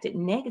impacted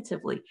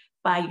negatively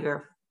by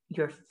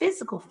your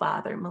physical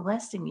father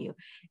molesting you.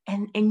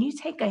 And you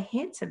take a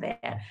hint to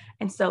that.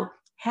 And so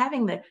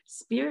having the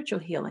spiritual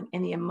healing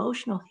and the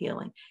emotional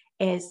healing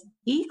is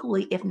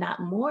equally, if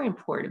not more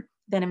important,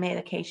 than a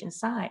medication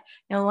side.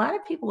 Now, a lot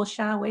of people will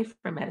shy away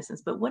from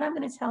medicines, but what I'm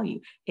going to tell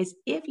you is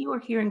if you are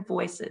hearing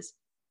voices,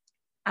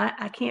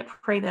 I can't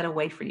pray that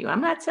away for you. I'm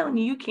not telling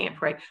you you can't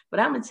pray, but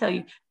I'm going to tell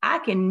you I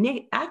can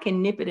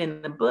nip it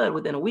in the bud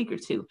within a week or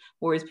two.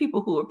 Whereas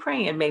people who are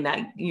praying may not,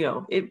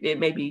 it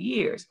may be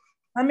years.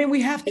 I mean,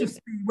 we have to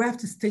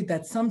state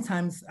that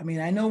sometimes. I mean,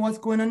 I know what's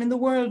going on in the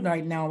world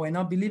right now. We're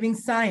not believing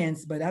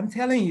science, but I'm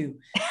telling you,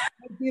 I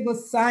give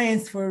us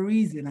science for a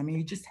reason. I mean,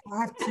 you just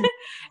have to.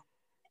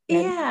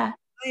 Yeah,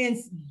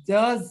 science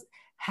does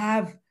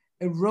have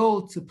a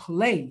role to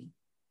play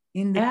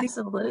in the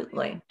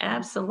absolutely.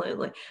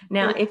 Absolutely.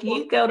 Now, if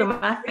you go to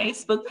my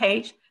Facebook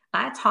page,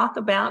 I talk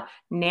about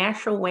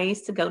natural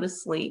ways to go to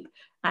sleep.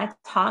 I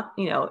talk,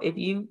 if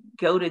you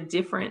go to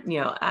different,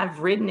 I've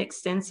written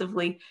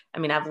extensively. I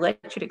mean, I've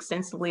lectured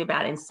extensively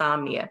about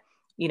insomnia,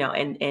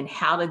 and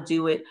how to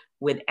do it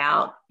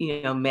without,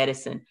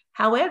 medicine.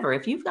 However,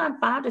 if you've gone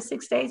 5 to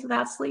 6 days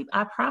without sleep,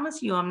 I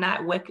promise you, I'm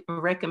not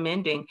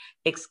recommending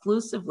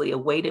exclusively a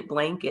weighted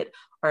blanket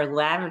or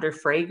lavender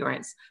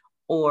fragrance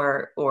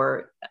or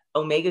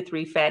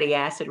omega-3 fatty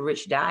acid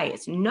rich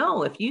diets.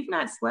 No, if you've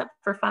not slept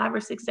for 5 or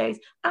 6 days,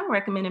 I'm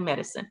recommending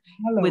medicine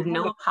with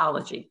no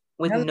apology,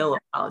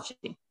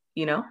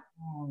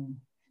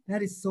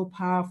 That is so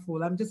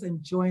powerful. I'm just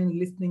enjoying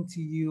listening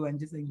to you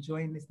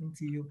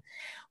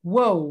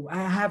Whoa,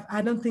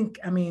 I don't think,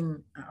 I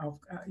mean,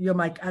 you're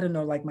like, I don't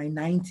know, like my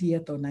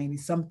 90th or 90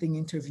 something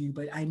interview,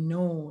 but I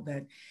know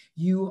that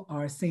you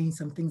are saying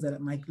some things that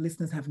my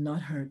listeners have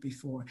not heard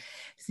before.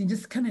 So you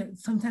just kind of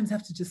sometimes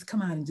have to just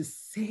come out and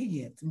just say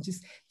it and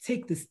just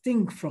take the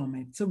sting from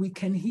it so we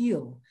can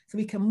heal, so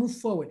we can move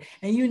forward.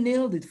 And you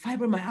nailed it,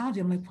 fibromyalgia.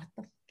 I'm like, what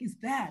the is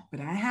that?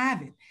 But I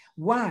have it.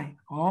 Why?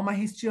 All my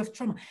history of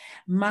trauma.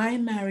 My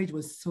marriage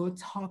was so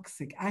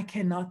toxic. I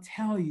cannot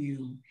tell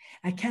you.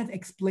 I can't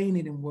explain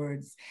it in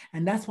words.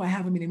 And that's why I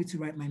haven't been able to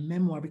write my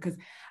memoir, because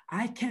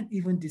I can't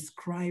even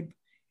describe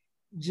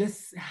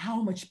just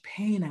how much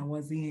pain I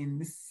was in,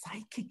 the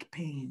psychic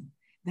pain.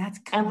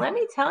 And let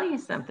me tell you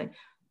something.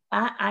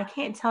 I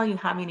can't tell you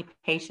how many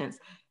patients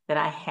that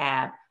I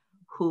have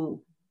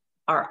who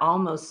are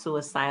almost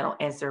suicidal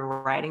as they're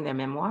writing their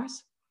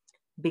memoirs,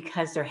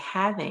 because they're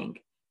having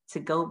to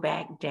go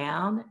back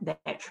down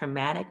that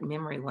traumatic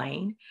memory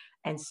lane.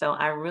 And so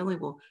I really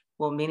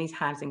will many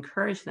times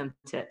encourage them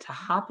to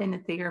hop into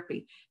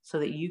therapy so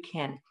that you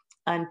can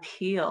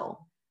unpeel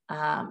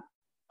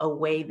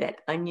away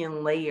that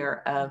onion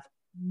layer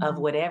of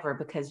whatever,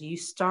 because you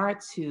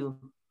start to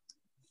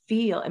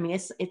feel, I mean,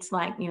 it's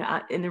like,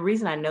 and the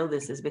reason I know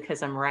this is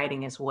because I'm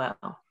writing as well.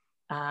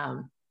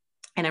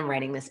 And I'm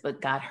writing this book,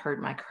 God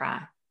Heard My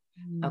Cry.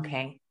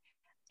 Okay.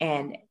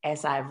 And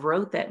as I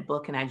wrote that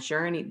book and I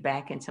journeyed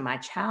back into my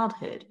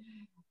childhood,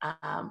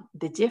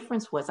 the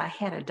difference was I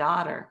had a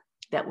daughter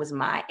that was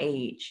my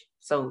age.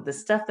 So the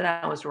stuff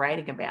that I was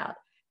writing about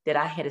that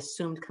I had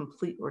assumed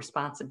complete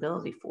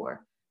responsibility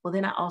for, well,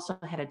 then I also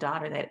had a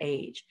daughter that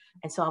age.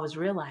 And so I was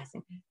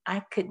realizing I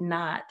could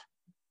not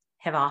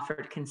have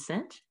offered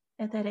consent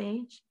at that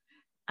age.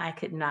 I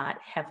could not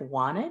have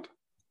wanted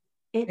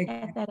it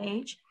at that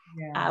age.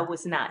 Yeah. I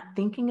was not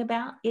thinking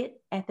about it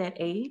at that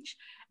age.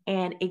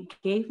 And it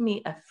gave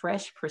me a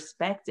fresh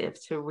perspective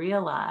to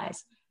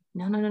realize,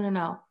 no.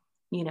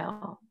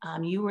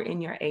 You were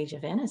in your age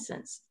of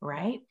innocence,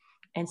 right?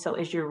 And so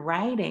as you're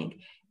writing,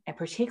 and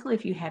particularly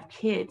if you have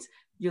kids,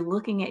 you're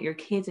looking at your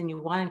kids and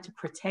you're wanting to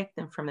protect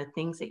them from the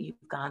things that you've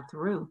gone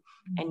through.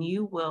 Mm-hmm. And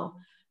you will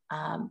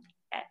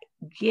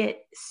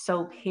get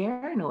so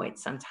paranoid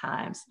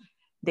sometimes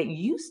that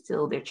you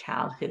steal their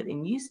childhood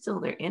and you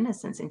steal their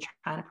innocence and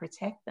trying to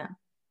protect them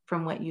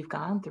from what you've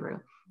gone through.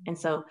 And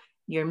so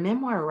your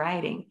memoir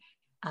writing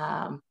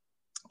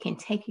can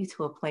take you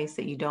to a place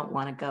that you don't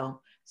want to go.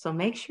 So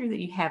make sure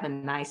that you have a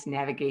nice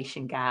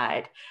navigation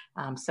guide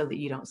so that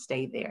you don't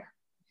stay there.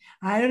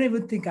 I don't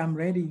even think I'm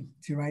ready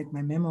to write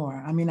my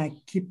memoir. I mean, I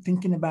keep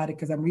thinking about it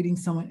because I'm reading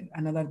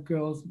another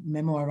girl's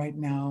memoir right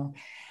now.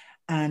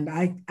 And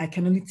I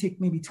can only take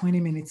maybe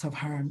 20 minutes of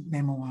her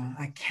memoir.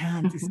 I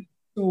can't. It's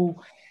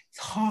so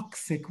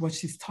toxic what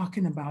she's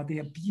talking about, the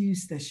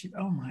abuse that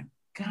oh my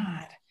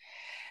God.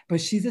 But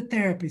she's a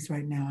therapist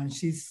right now and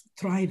she's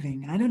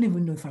thriving. I don't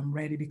even know if I'm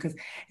ready, because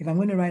if I'm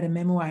going to write a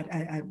memoir,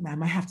 I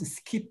might have to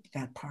skip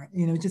that part,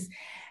 just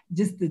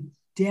the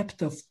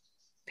depth of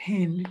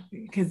pain.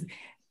 Because,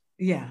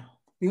 the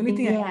only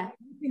thing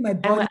my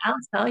body. And what I'll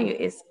tell you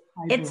is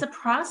it's a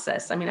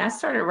process. I mean, I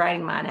started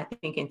writing mine, I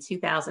think, in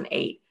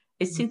 2008.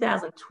 It's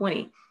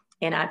 2020,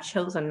 and I've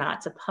chosen not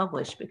to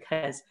publish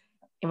because,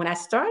 and when I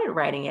started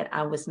writing it,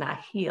 I was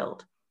not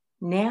healed.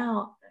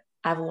 Now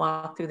I've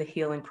walked through the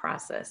healing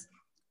process.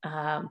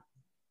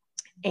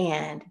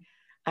 And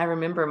I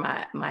remember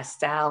my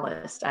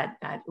stylist,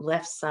 I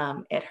left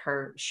some at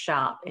her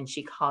shop and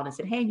she called and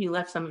said, "Hey, you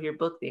left some of your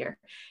book there."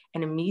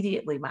 And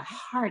immediately my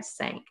heart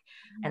sank.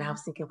 And I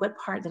was thinking, what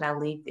part did I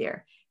leave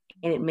there?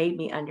 And it made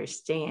me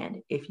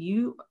understand, if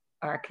you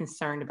are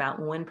concerned about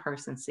one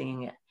person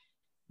seeing it,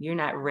 you're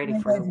not ready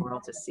for the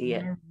world to see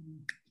it.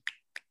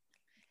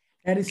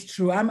 That is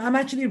true. I'm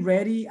actually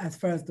ready as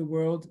far as the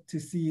world to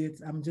see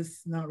it. I'm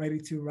just not ready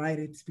to write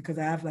it because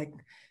I have like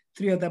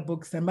 3 other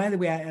books. And by the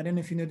way, I don't know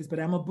if you know this, but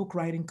I'm a book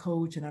writing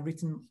coach, and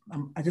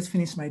I just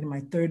finished writing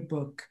my 3rd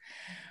book.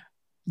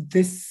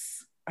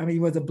 It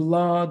was a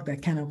blog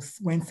that kind of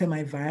went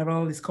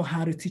semi-viral. It's called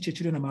How to Teach Your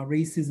Children About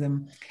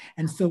Racism.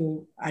 And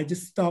so I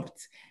just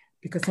stopped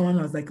because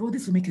someone was like, oh,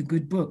 this will make a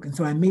good book. And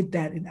so I made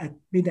that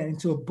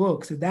into a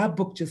book. So that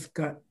book just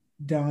got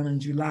done in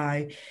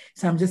July.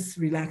 So I'm just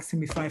relaxing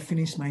before I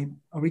finish my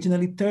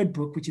originally 3rd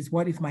book, which is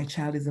What If My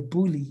Child is a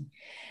Bully?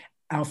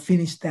 I'll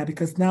finish that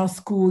because now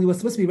school, it was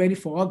supposed to be ready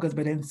for August,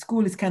 but then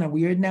school is kind of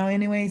weird now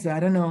anyway. So I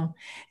don't know.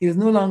 It is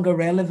no longer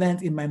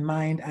relevant in my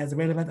mind, as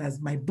relevant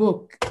as my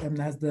book and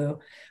as the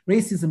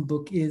racism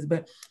book is.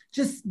 But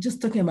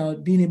just talking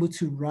about being able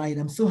to write,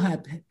 I'm so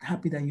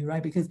happy that you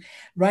write, because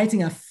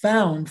writing, I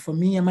found for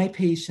me and my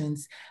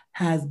patients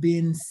has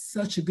been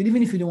such a good,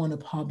 even if you don't want to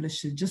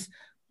publish it, just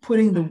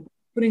putting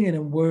it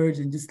in words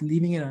and just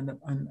leaving it on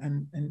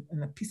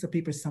a piece of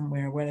paper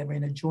somewhere, whatever,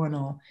 in a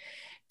journal,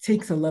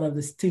 takes a lot of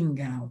the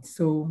sting out.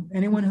 So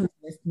anyone who's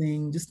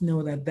listening, just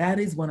know that that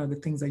is one of the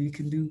things that you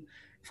can do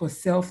for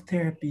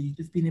self-therapy,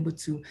 just being able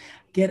to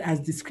get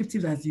as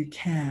descriptive as you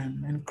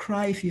can and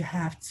cry if you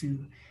have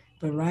to,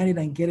 but write it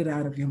and get it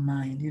out of your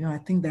mind. I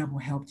think that will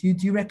help. Do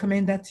you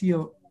recommend that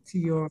to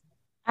your?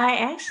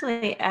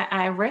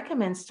 I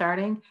recommend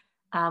starting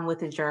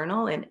with a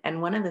journal.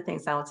 And one of the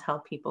things I will tell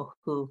people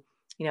who,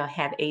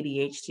 have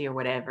ADHD or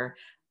whatever,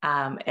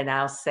 and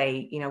I'll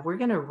say, we're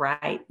going to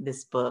write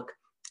this book,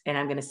 and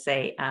I'm going to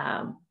say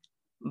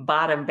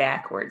bottom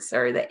backwards,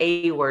 or the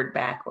A word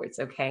backwards.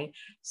 Okay.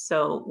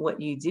 So what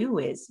you do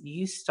is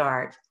you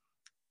start,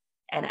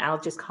 and I'll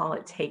just call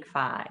it take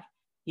 5.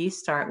 You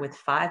start with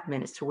 5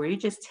 minutes to where you're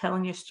just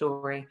telling your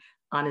story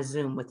on a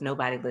Zoom with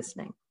nobody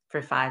listening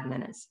for 5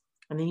 minutes.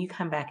 And then you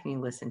come back and you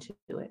listen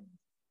to it.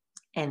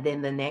 And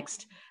then the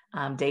next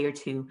day or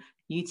two,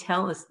 you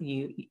tell us,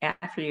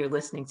 after you're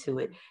listening to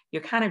it,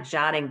 you're kind of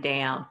jotting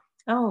down,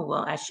 oh,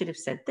 well, I should have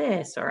said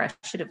this, or I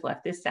should have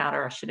left this out,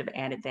 or I should have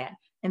added that.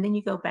 And then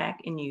you go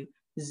back and you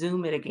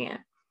Zoom it again.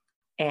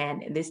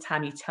 And this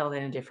time you tell it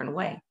in a different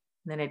way. And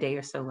then a day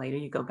or so later,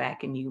 you go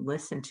back and you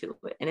listen to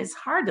it. And it's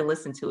hard to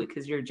listen to it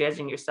because you're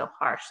judging yourself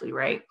harshly,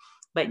 right?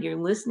 But you're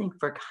listening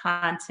for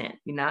content,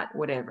 not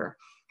whatever.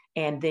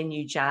 And then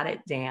you jot it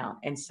down.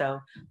 And so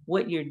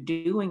what you're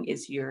doing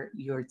is you're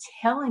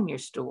telling your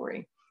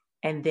story,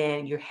 and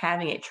then you're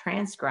having it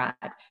transcribed,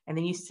 and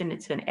then you send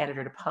it to an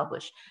editor to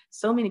publish.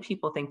 So many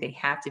people think they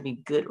have to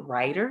be good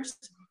writers,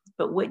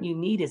 but what you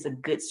need is a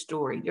good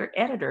story. Your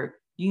editor,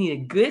 you need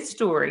a good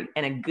story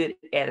and a good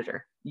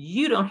editor.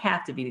 You don't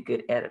have to be the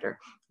good editor.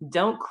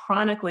 Don't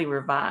chronically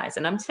revise.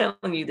 And I'm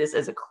telling you this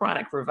as a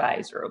chronic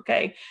reviser,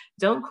 okay?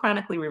 Don't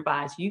chronically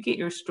revise. You get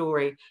your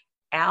story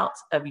out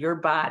of your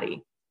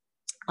body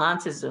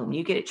onto Zoom.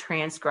 You get it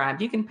transcribed.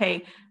 You can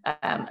pay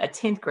a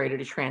 10th grader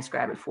to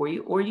transcribe it for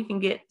you, or you can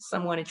get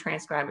someone to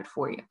transcribe it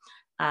for you.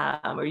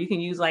 Or you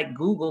can use like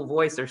Google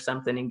Voice or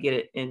something and get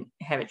it and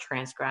have it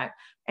transcribed.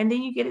 And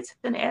then you get it to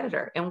an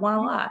editor, and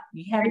voila,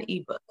 you have an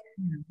ebook.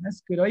 Yeah,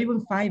 that's good. Or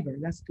even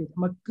Fiverr. That's good.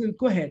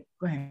 Go ahead.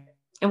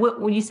 And what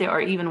when you say,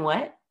 or even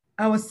what?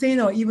 I was saying,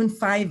 or even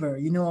Fiverr,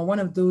 or one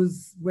of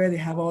those where they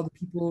have all the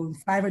people,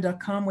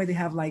 Fiverr.com, where they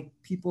have like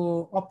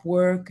people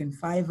Upwork and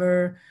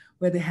Fiverr,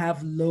 where they have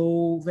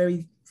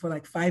for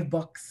like $5.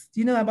 Do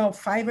you know about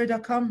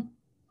Fiverr.com?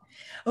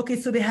 Okay,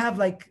 so they have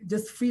like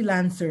just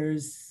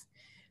freelancers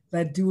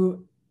that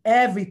do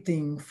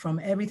everything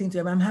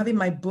to. I'm having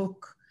my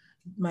book,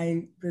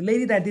 the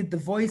lady that did the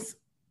voice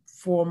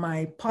for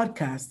my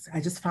podcast, I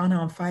just found her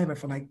on Fiverr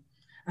for like,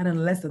 I don't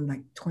know, less than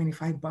like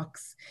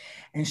 $25.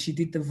 And she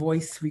did the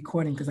voice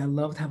recording because I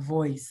loved her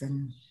voice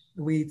and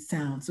the way it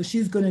sounds. So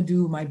she's going to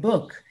do my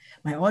book,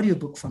 my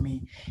audiobook for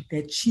me.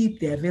 They're cheap,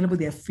 they're available,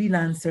 they're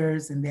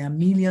freelancers, and there are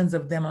millions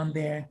of them on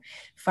there.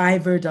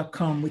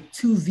 Fiverr.com with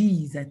 2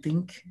 V's, I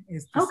think.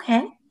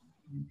 Okay.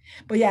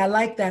 But yeah, I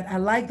like that. I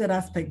like that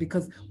aspect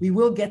because we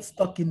will get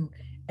stuck in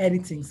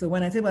editing. So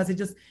when I say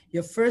just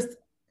your first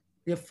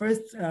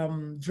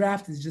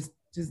draft is just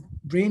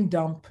brain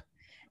dump,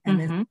 and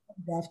then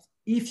draft,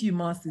 if you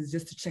must, is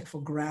just to check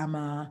for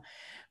grammar.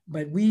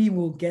 But we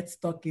will get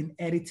stuck in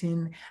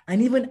editing.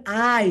 And even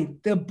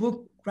the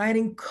book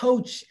writing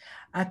coach,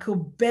 I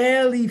could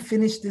barely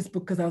finish this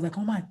book because I was like,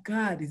 oh my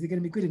God, is it going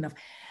to be good enough?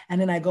 And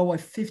then I go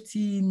with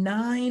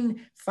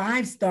 59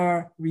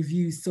 5-star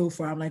reviews so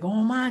far. I'm like,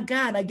 oh my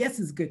God, I guess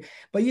it's good.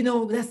 But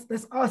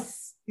that's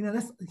us,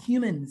 that's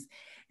humans.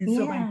 And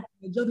so my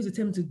job is to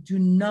tell them to do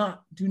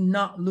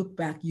not look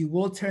back. You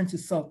will turn to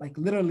salt, like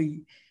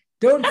literally,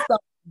 don't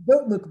stop.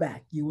 Don't look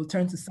back. You will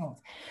turn to salt.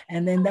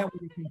 And then that way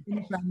you can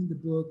finish writing the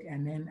book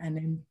and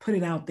then put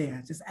it out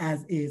there just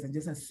as is, and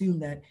just assume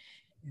that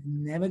it's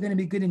never going to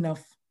be good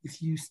enough. If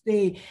you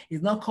stay,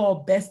 it's not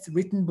called best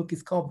written book,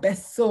 it's called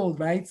best sold,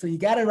 right? So you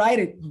got to write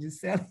it and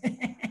just sell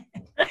it.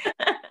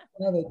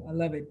 I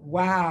love it.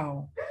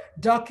 Wow.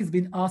 Doc, has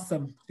been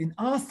awesome. Been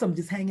awesome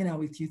just hanging out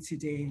with you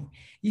today.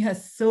 You have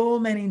so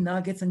many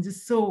nuggets and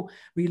just so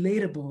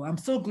relatable. I'm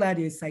so glad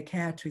you're a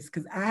psychiatrist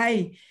because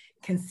I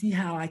can see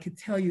how I could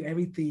tell you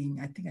everything.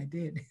 I think I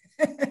did.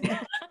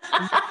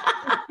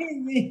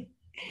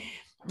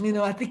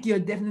 I think you're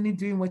definitely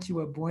doing what you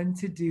were born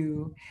to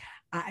do.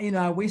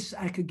 I wish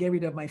I could get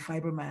rid of my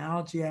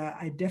fibromyalgia.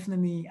 I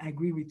definitely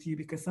agree with you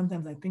because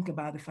sometimes I think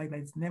about the fact that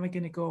it's never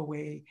going to go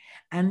away.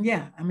 And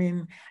yeah, I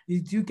mean, you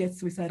do get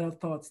suicidal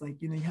thoughts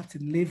like, you have to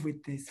live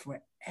with this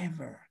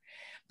forever.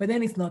 But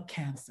then it's not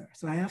cancer.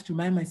 So I have to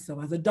remind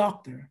myself as a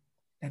doctor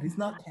that it's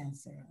not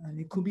cancer and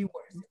it could be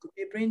worse. It could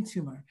be a brain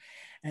tumor.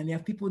 And you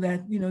have people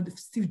that, the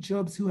Steve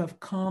Jobs who have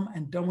come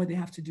and done what they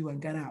have to do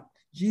and got out.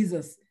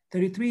 Jesus,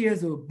 33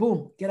 years old,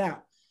 boom, get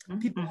out.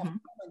 People have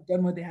come and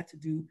done what they had to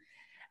do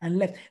and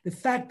left. The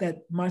fact that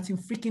Martin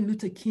freaking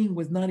Luther King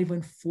was not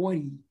even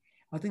 40,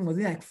 I think was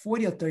it like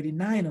 40 or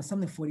 39 or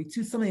something,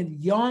 42, something,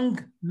 young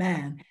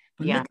man,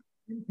 but look at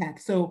the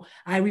impact. So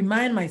I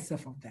remind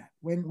myself of that.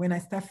 When I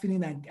start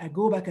feeling that, I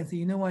go back and say,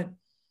 you know what,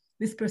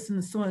 this person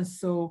is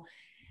so-and-so,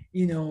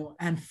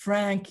 and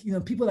Frank,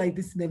 people like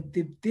this,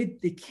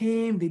 they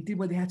came, they did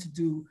what they had to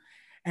do,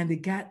 and they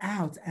got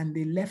out and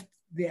they left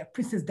their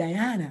Princess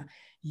Diana.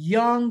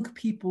 Young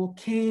people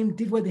came,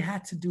 did what they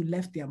had to do,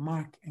 left their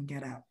mark and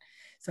get out.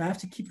 So I have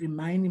to keep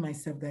reminding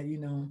myself that,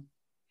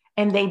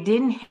 And they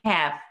didn't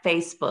have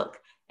Facebook,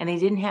 and they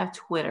didn't have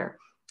Twitter,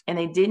 and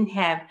they didn't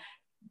have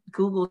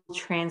Google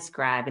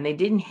Transcribe, and they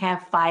didn't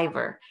have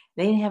Fiverr.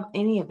 They didn't have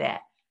any of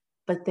that,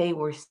 but they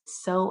were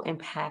so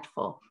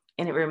impactful.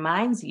 And it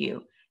reminds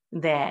you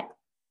that,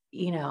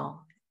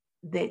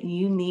 that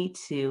you need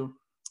to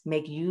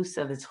make use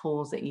of the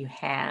tools that you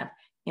have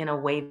in a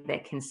way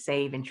that can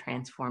save and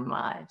transform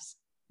lives.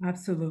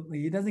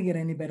 Absolutely. It doesn't get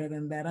any better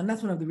than that. And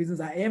that's one of the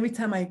reasons every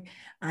time I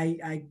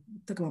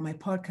talk about my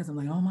podcast, I'm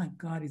like, oh my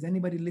God, is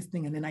anybody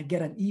listening? And then I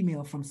get an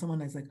email from someone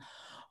that's like,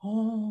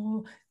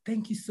 oh,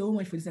 thank you so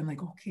much for this. I'm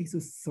like, okay,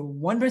 so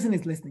one person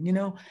is listening.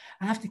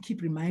 I have to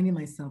keep reminding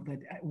myself that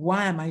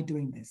why am I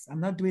doing this?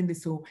 I'm not doing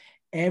this so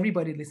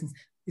everybody listens.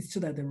 It's so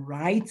that the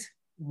right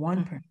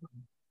one person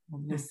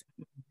will listen.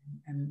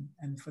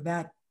 And for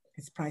that,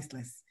 it's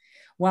priceless.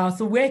 Wow.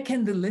 So where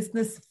can the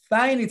listeners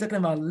find you? Talking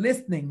about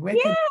listening.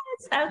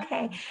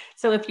 Okay.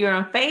 So if you're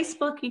on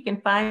Facebook, you can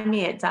find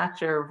me at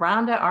Dr.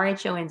 Rhonda,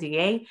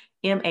 RHONDA,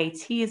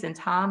 MAT as in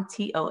Tom,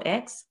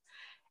 TOX.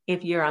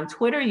 If you're on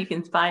Twitter, you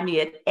can find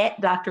me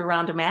at Dr.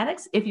 Rhonda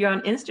Maddox. If you're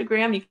on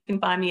Instagram, you can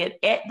find me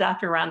at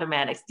Dr. Rhonda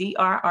Maddox,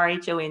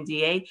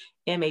 DRRHONDA,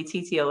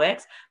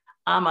 MATTOX.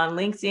 I'm on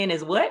LinkedIn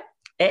as what?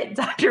 At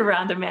Dr.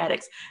 Rhonda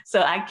Maddox.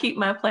 So I keep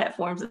my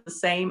platforms the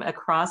same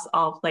across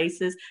all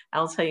places.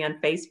 I'll tell you on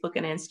Facebook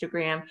and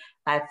Instagram,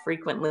 I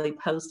frequently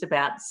post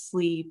about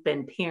sleep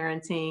and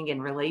parenting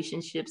and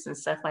relationships and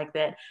stuff like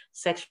that,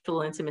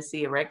 sexual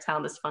intimacy,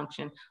 erectile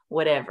dysfunction,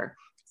 whatever.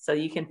 So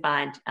you can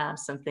find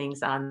some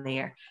things on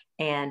there.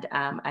 And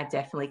I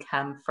definitely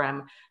come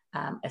from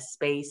a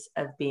space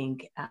of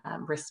being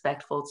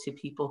respectful to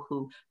people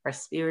who are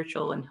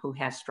spiritual and who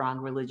have strong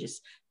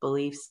religious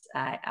beliefs.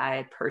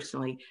 I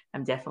personally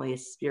am definitely a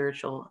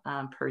spiritual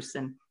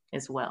person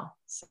as well.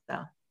 So.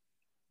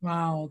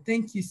 Wow,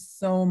 thank you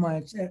so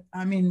much.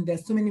 I mean,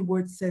 there's so many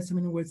words said, so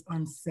many words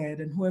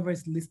unsaid, and whoever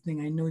is listening,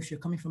 I know if you're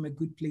coming from a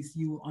good place,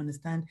 you will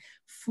understand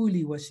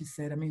fully what she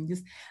said. I mean,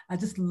 I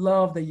just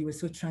love that you were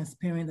so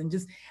transparent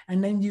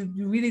and then you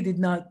really did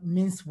not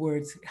mince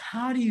words.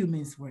 How do you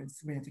mince words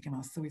when you're talking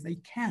about suicide?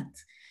 You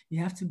can't.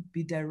 You have to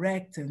be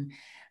direct,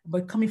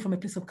 but coming from a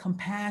place of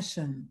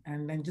compassion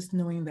and just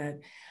knowing that,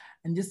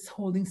 and just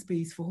holding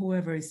space for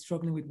whoever is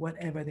struggling with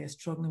whatever they're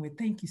struggling with.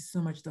 Thank you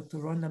so much, Dr.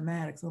 Rhonda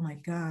Maddox. Oh my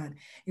God,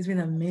 it's been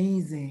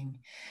amazing.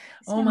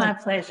 It's been my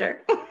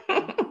pleasure.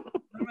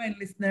 All right,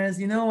 listeners,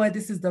 you know what?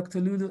 This is Dr.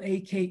 Lulu,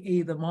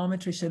 AKA the Mom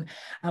Nutrition.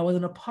 I was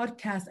on a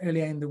podcast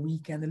earlier in the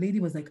week and the lady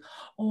was like,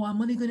 oh,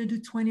 I'm only going to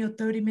do 20 or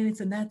 30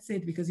 minutes and that's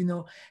it. Because,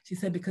 she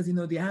said, because,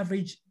 the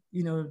average,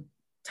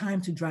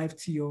 time to drive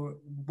to your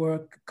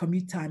work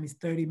commute time is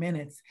 30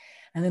 minutes.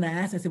 And then I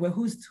asked, I said, well,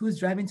 who's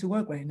driving to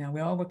work right now?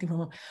 We're all working from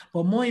home.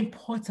 But more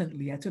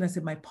importantly, I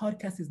said, my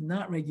podcast is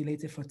not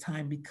regulated for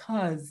time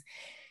because,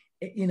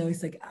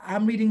 it's like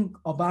I'm reading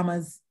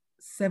Obama's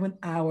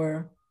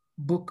 7-hour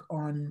book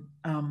on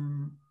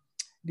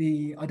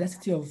the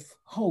audacity of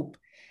hope.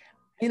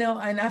 And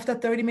after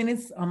 30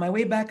 minutes on my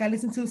way back, I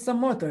listened to some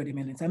more 30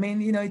 minutes. I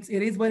mean, it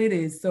is what it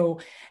is.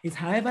 So it's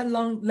however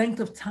long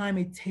length of time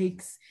it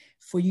takes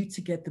for you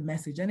to get the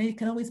message. And then you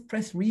can always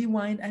press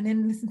rewind and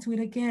then listen to it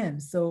again.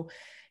 So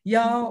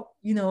y'all,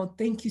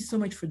 thank you so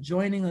much for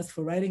joining us,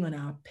 for writing on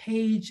our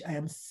page. I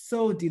am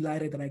so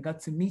delighted that I got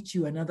to meet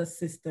you, another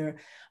sister,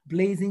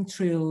 blazing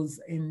trails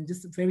in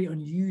just very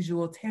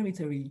unusual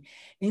territory.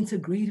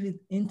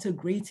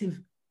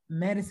 Integrative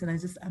medicine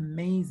is just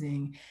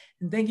amazing.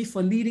 And thank you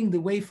for leading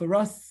the way for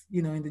us,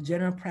 in the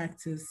general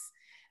practice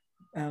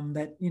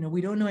that,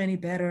 we don't know any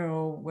better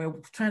or we're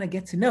trying to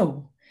get to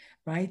know,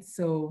 right?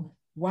 So,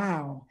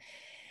 wow.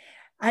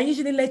 I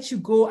usually let you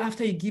go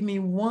after you give me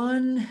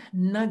one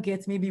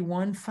nugget, maybe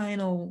one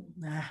final,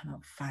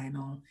 not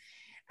final,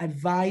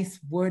 advice,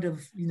 word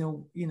of,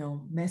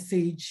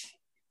 message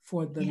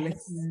for the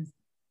listeners.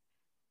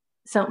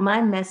 So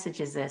my message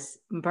is this: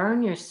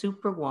 burn your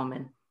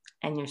superwoman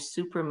and your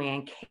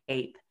Superman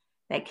cape.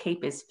 That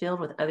cape is filled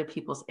with other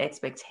people's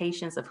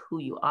expectations of who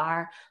you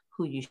are,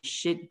 who you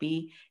should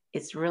be.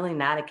 It's really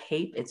not a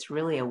cape. It's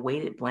really a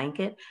weighted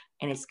blanket,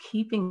 and it's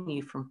keeping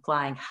you from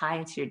flying high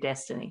into your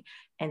destiny.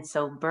 And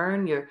so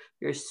burn your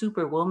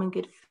superwoman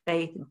good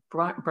faith,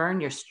 burn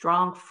your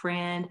strong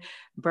friend,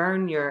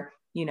 burn your,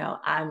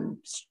 I'm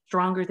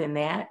stronger than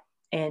that,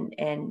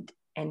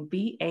 and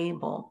be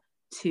able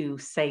to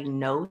say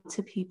no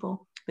to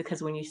people,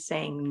 because when you're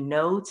saying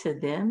no to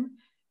them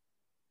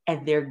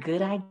and their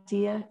good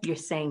idea, you're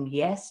saying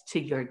yes to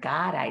your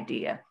God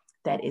idea.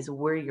 That is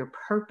where your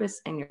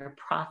purpose and your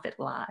profit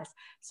lies.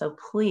 So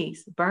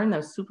please burn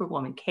those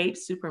superwoman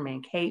capes,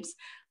 Superman capes.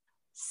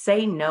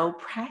 Say no.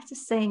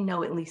 Practice saying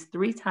no at least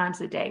 3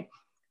 times a day.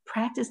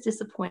 Practice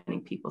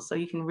disappointing people so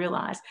you can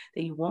realize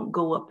that you won't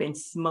go up in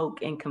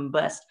smoke and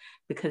combust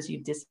because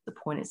you've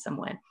disappointed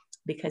someone,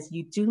 because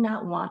you do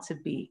not want to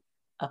be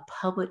a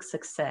public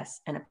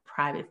success and a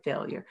private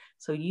failure.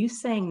 So you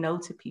saying no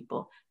to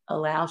people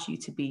allows you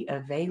to be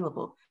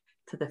available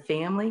to the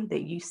family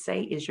that you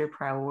say is your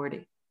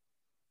priority.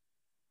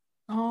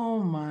 Oh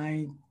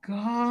my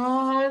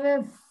God,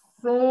 that's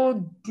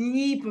so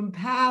deep and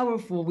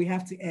powerful. We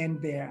have to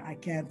end there.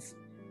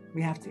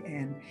 We have to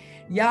end.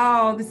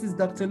 Y'all, this is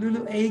Dr.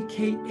 Lulu,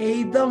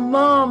 AKA the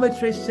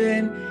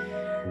Momatrician.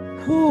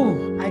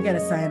 I gotta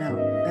sign out.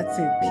 That's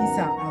it. Peace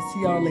out. I'll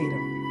see y'all later.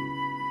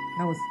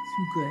 That was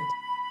too good.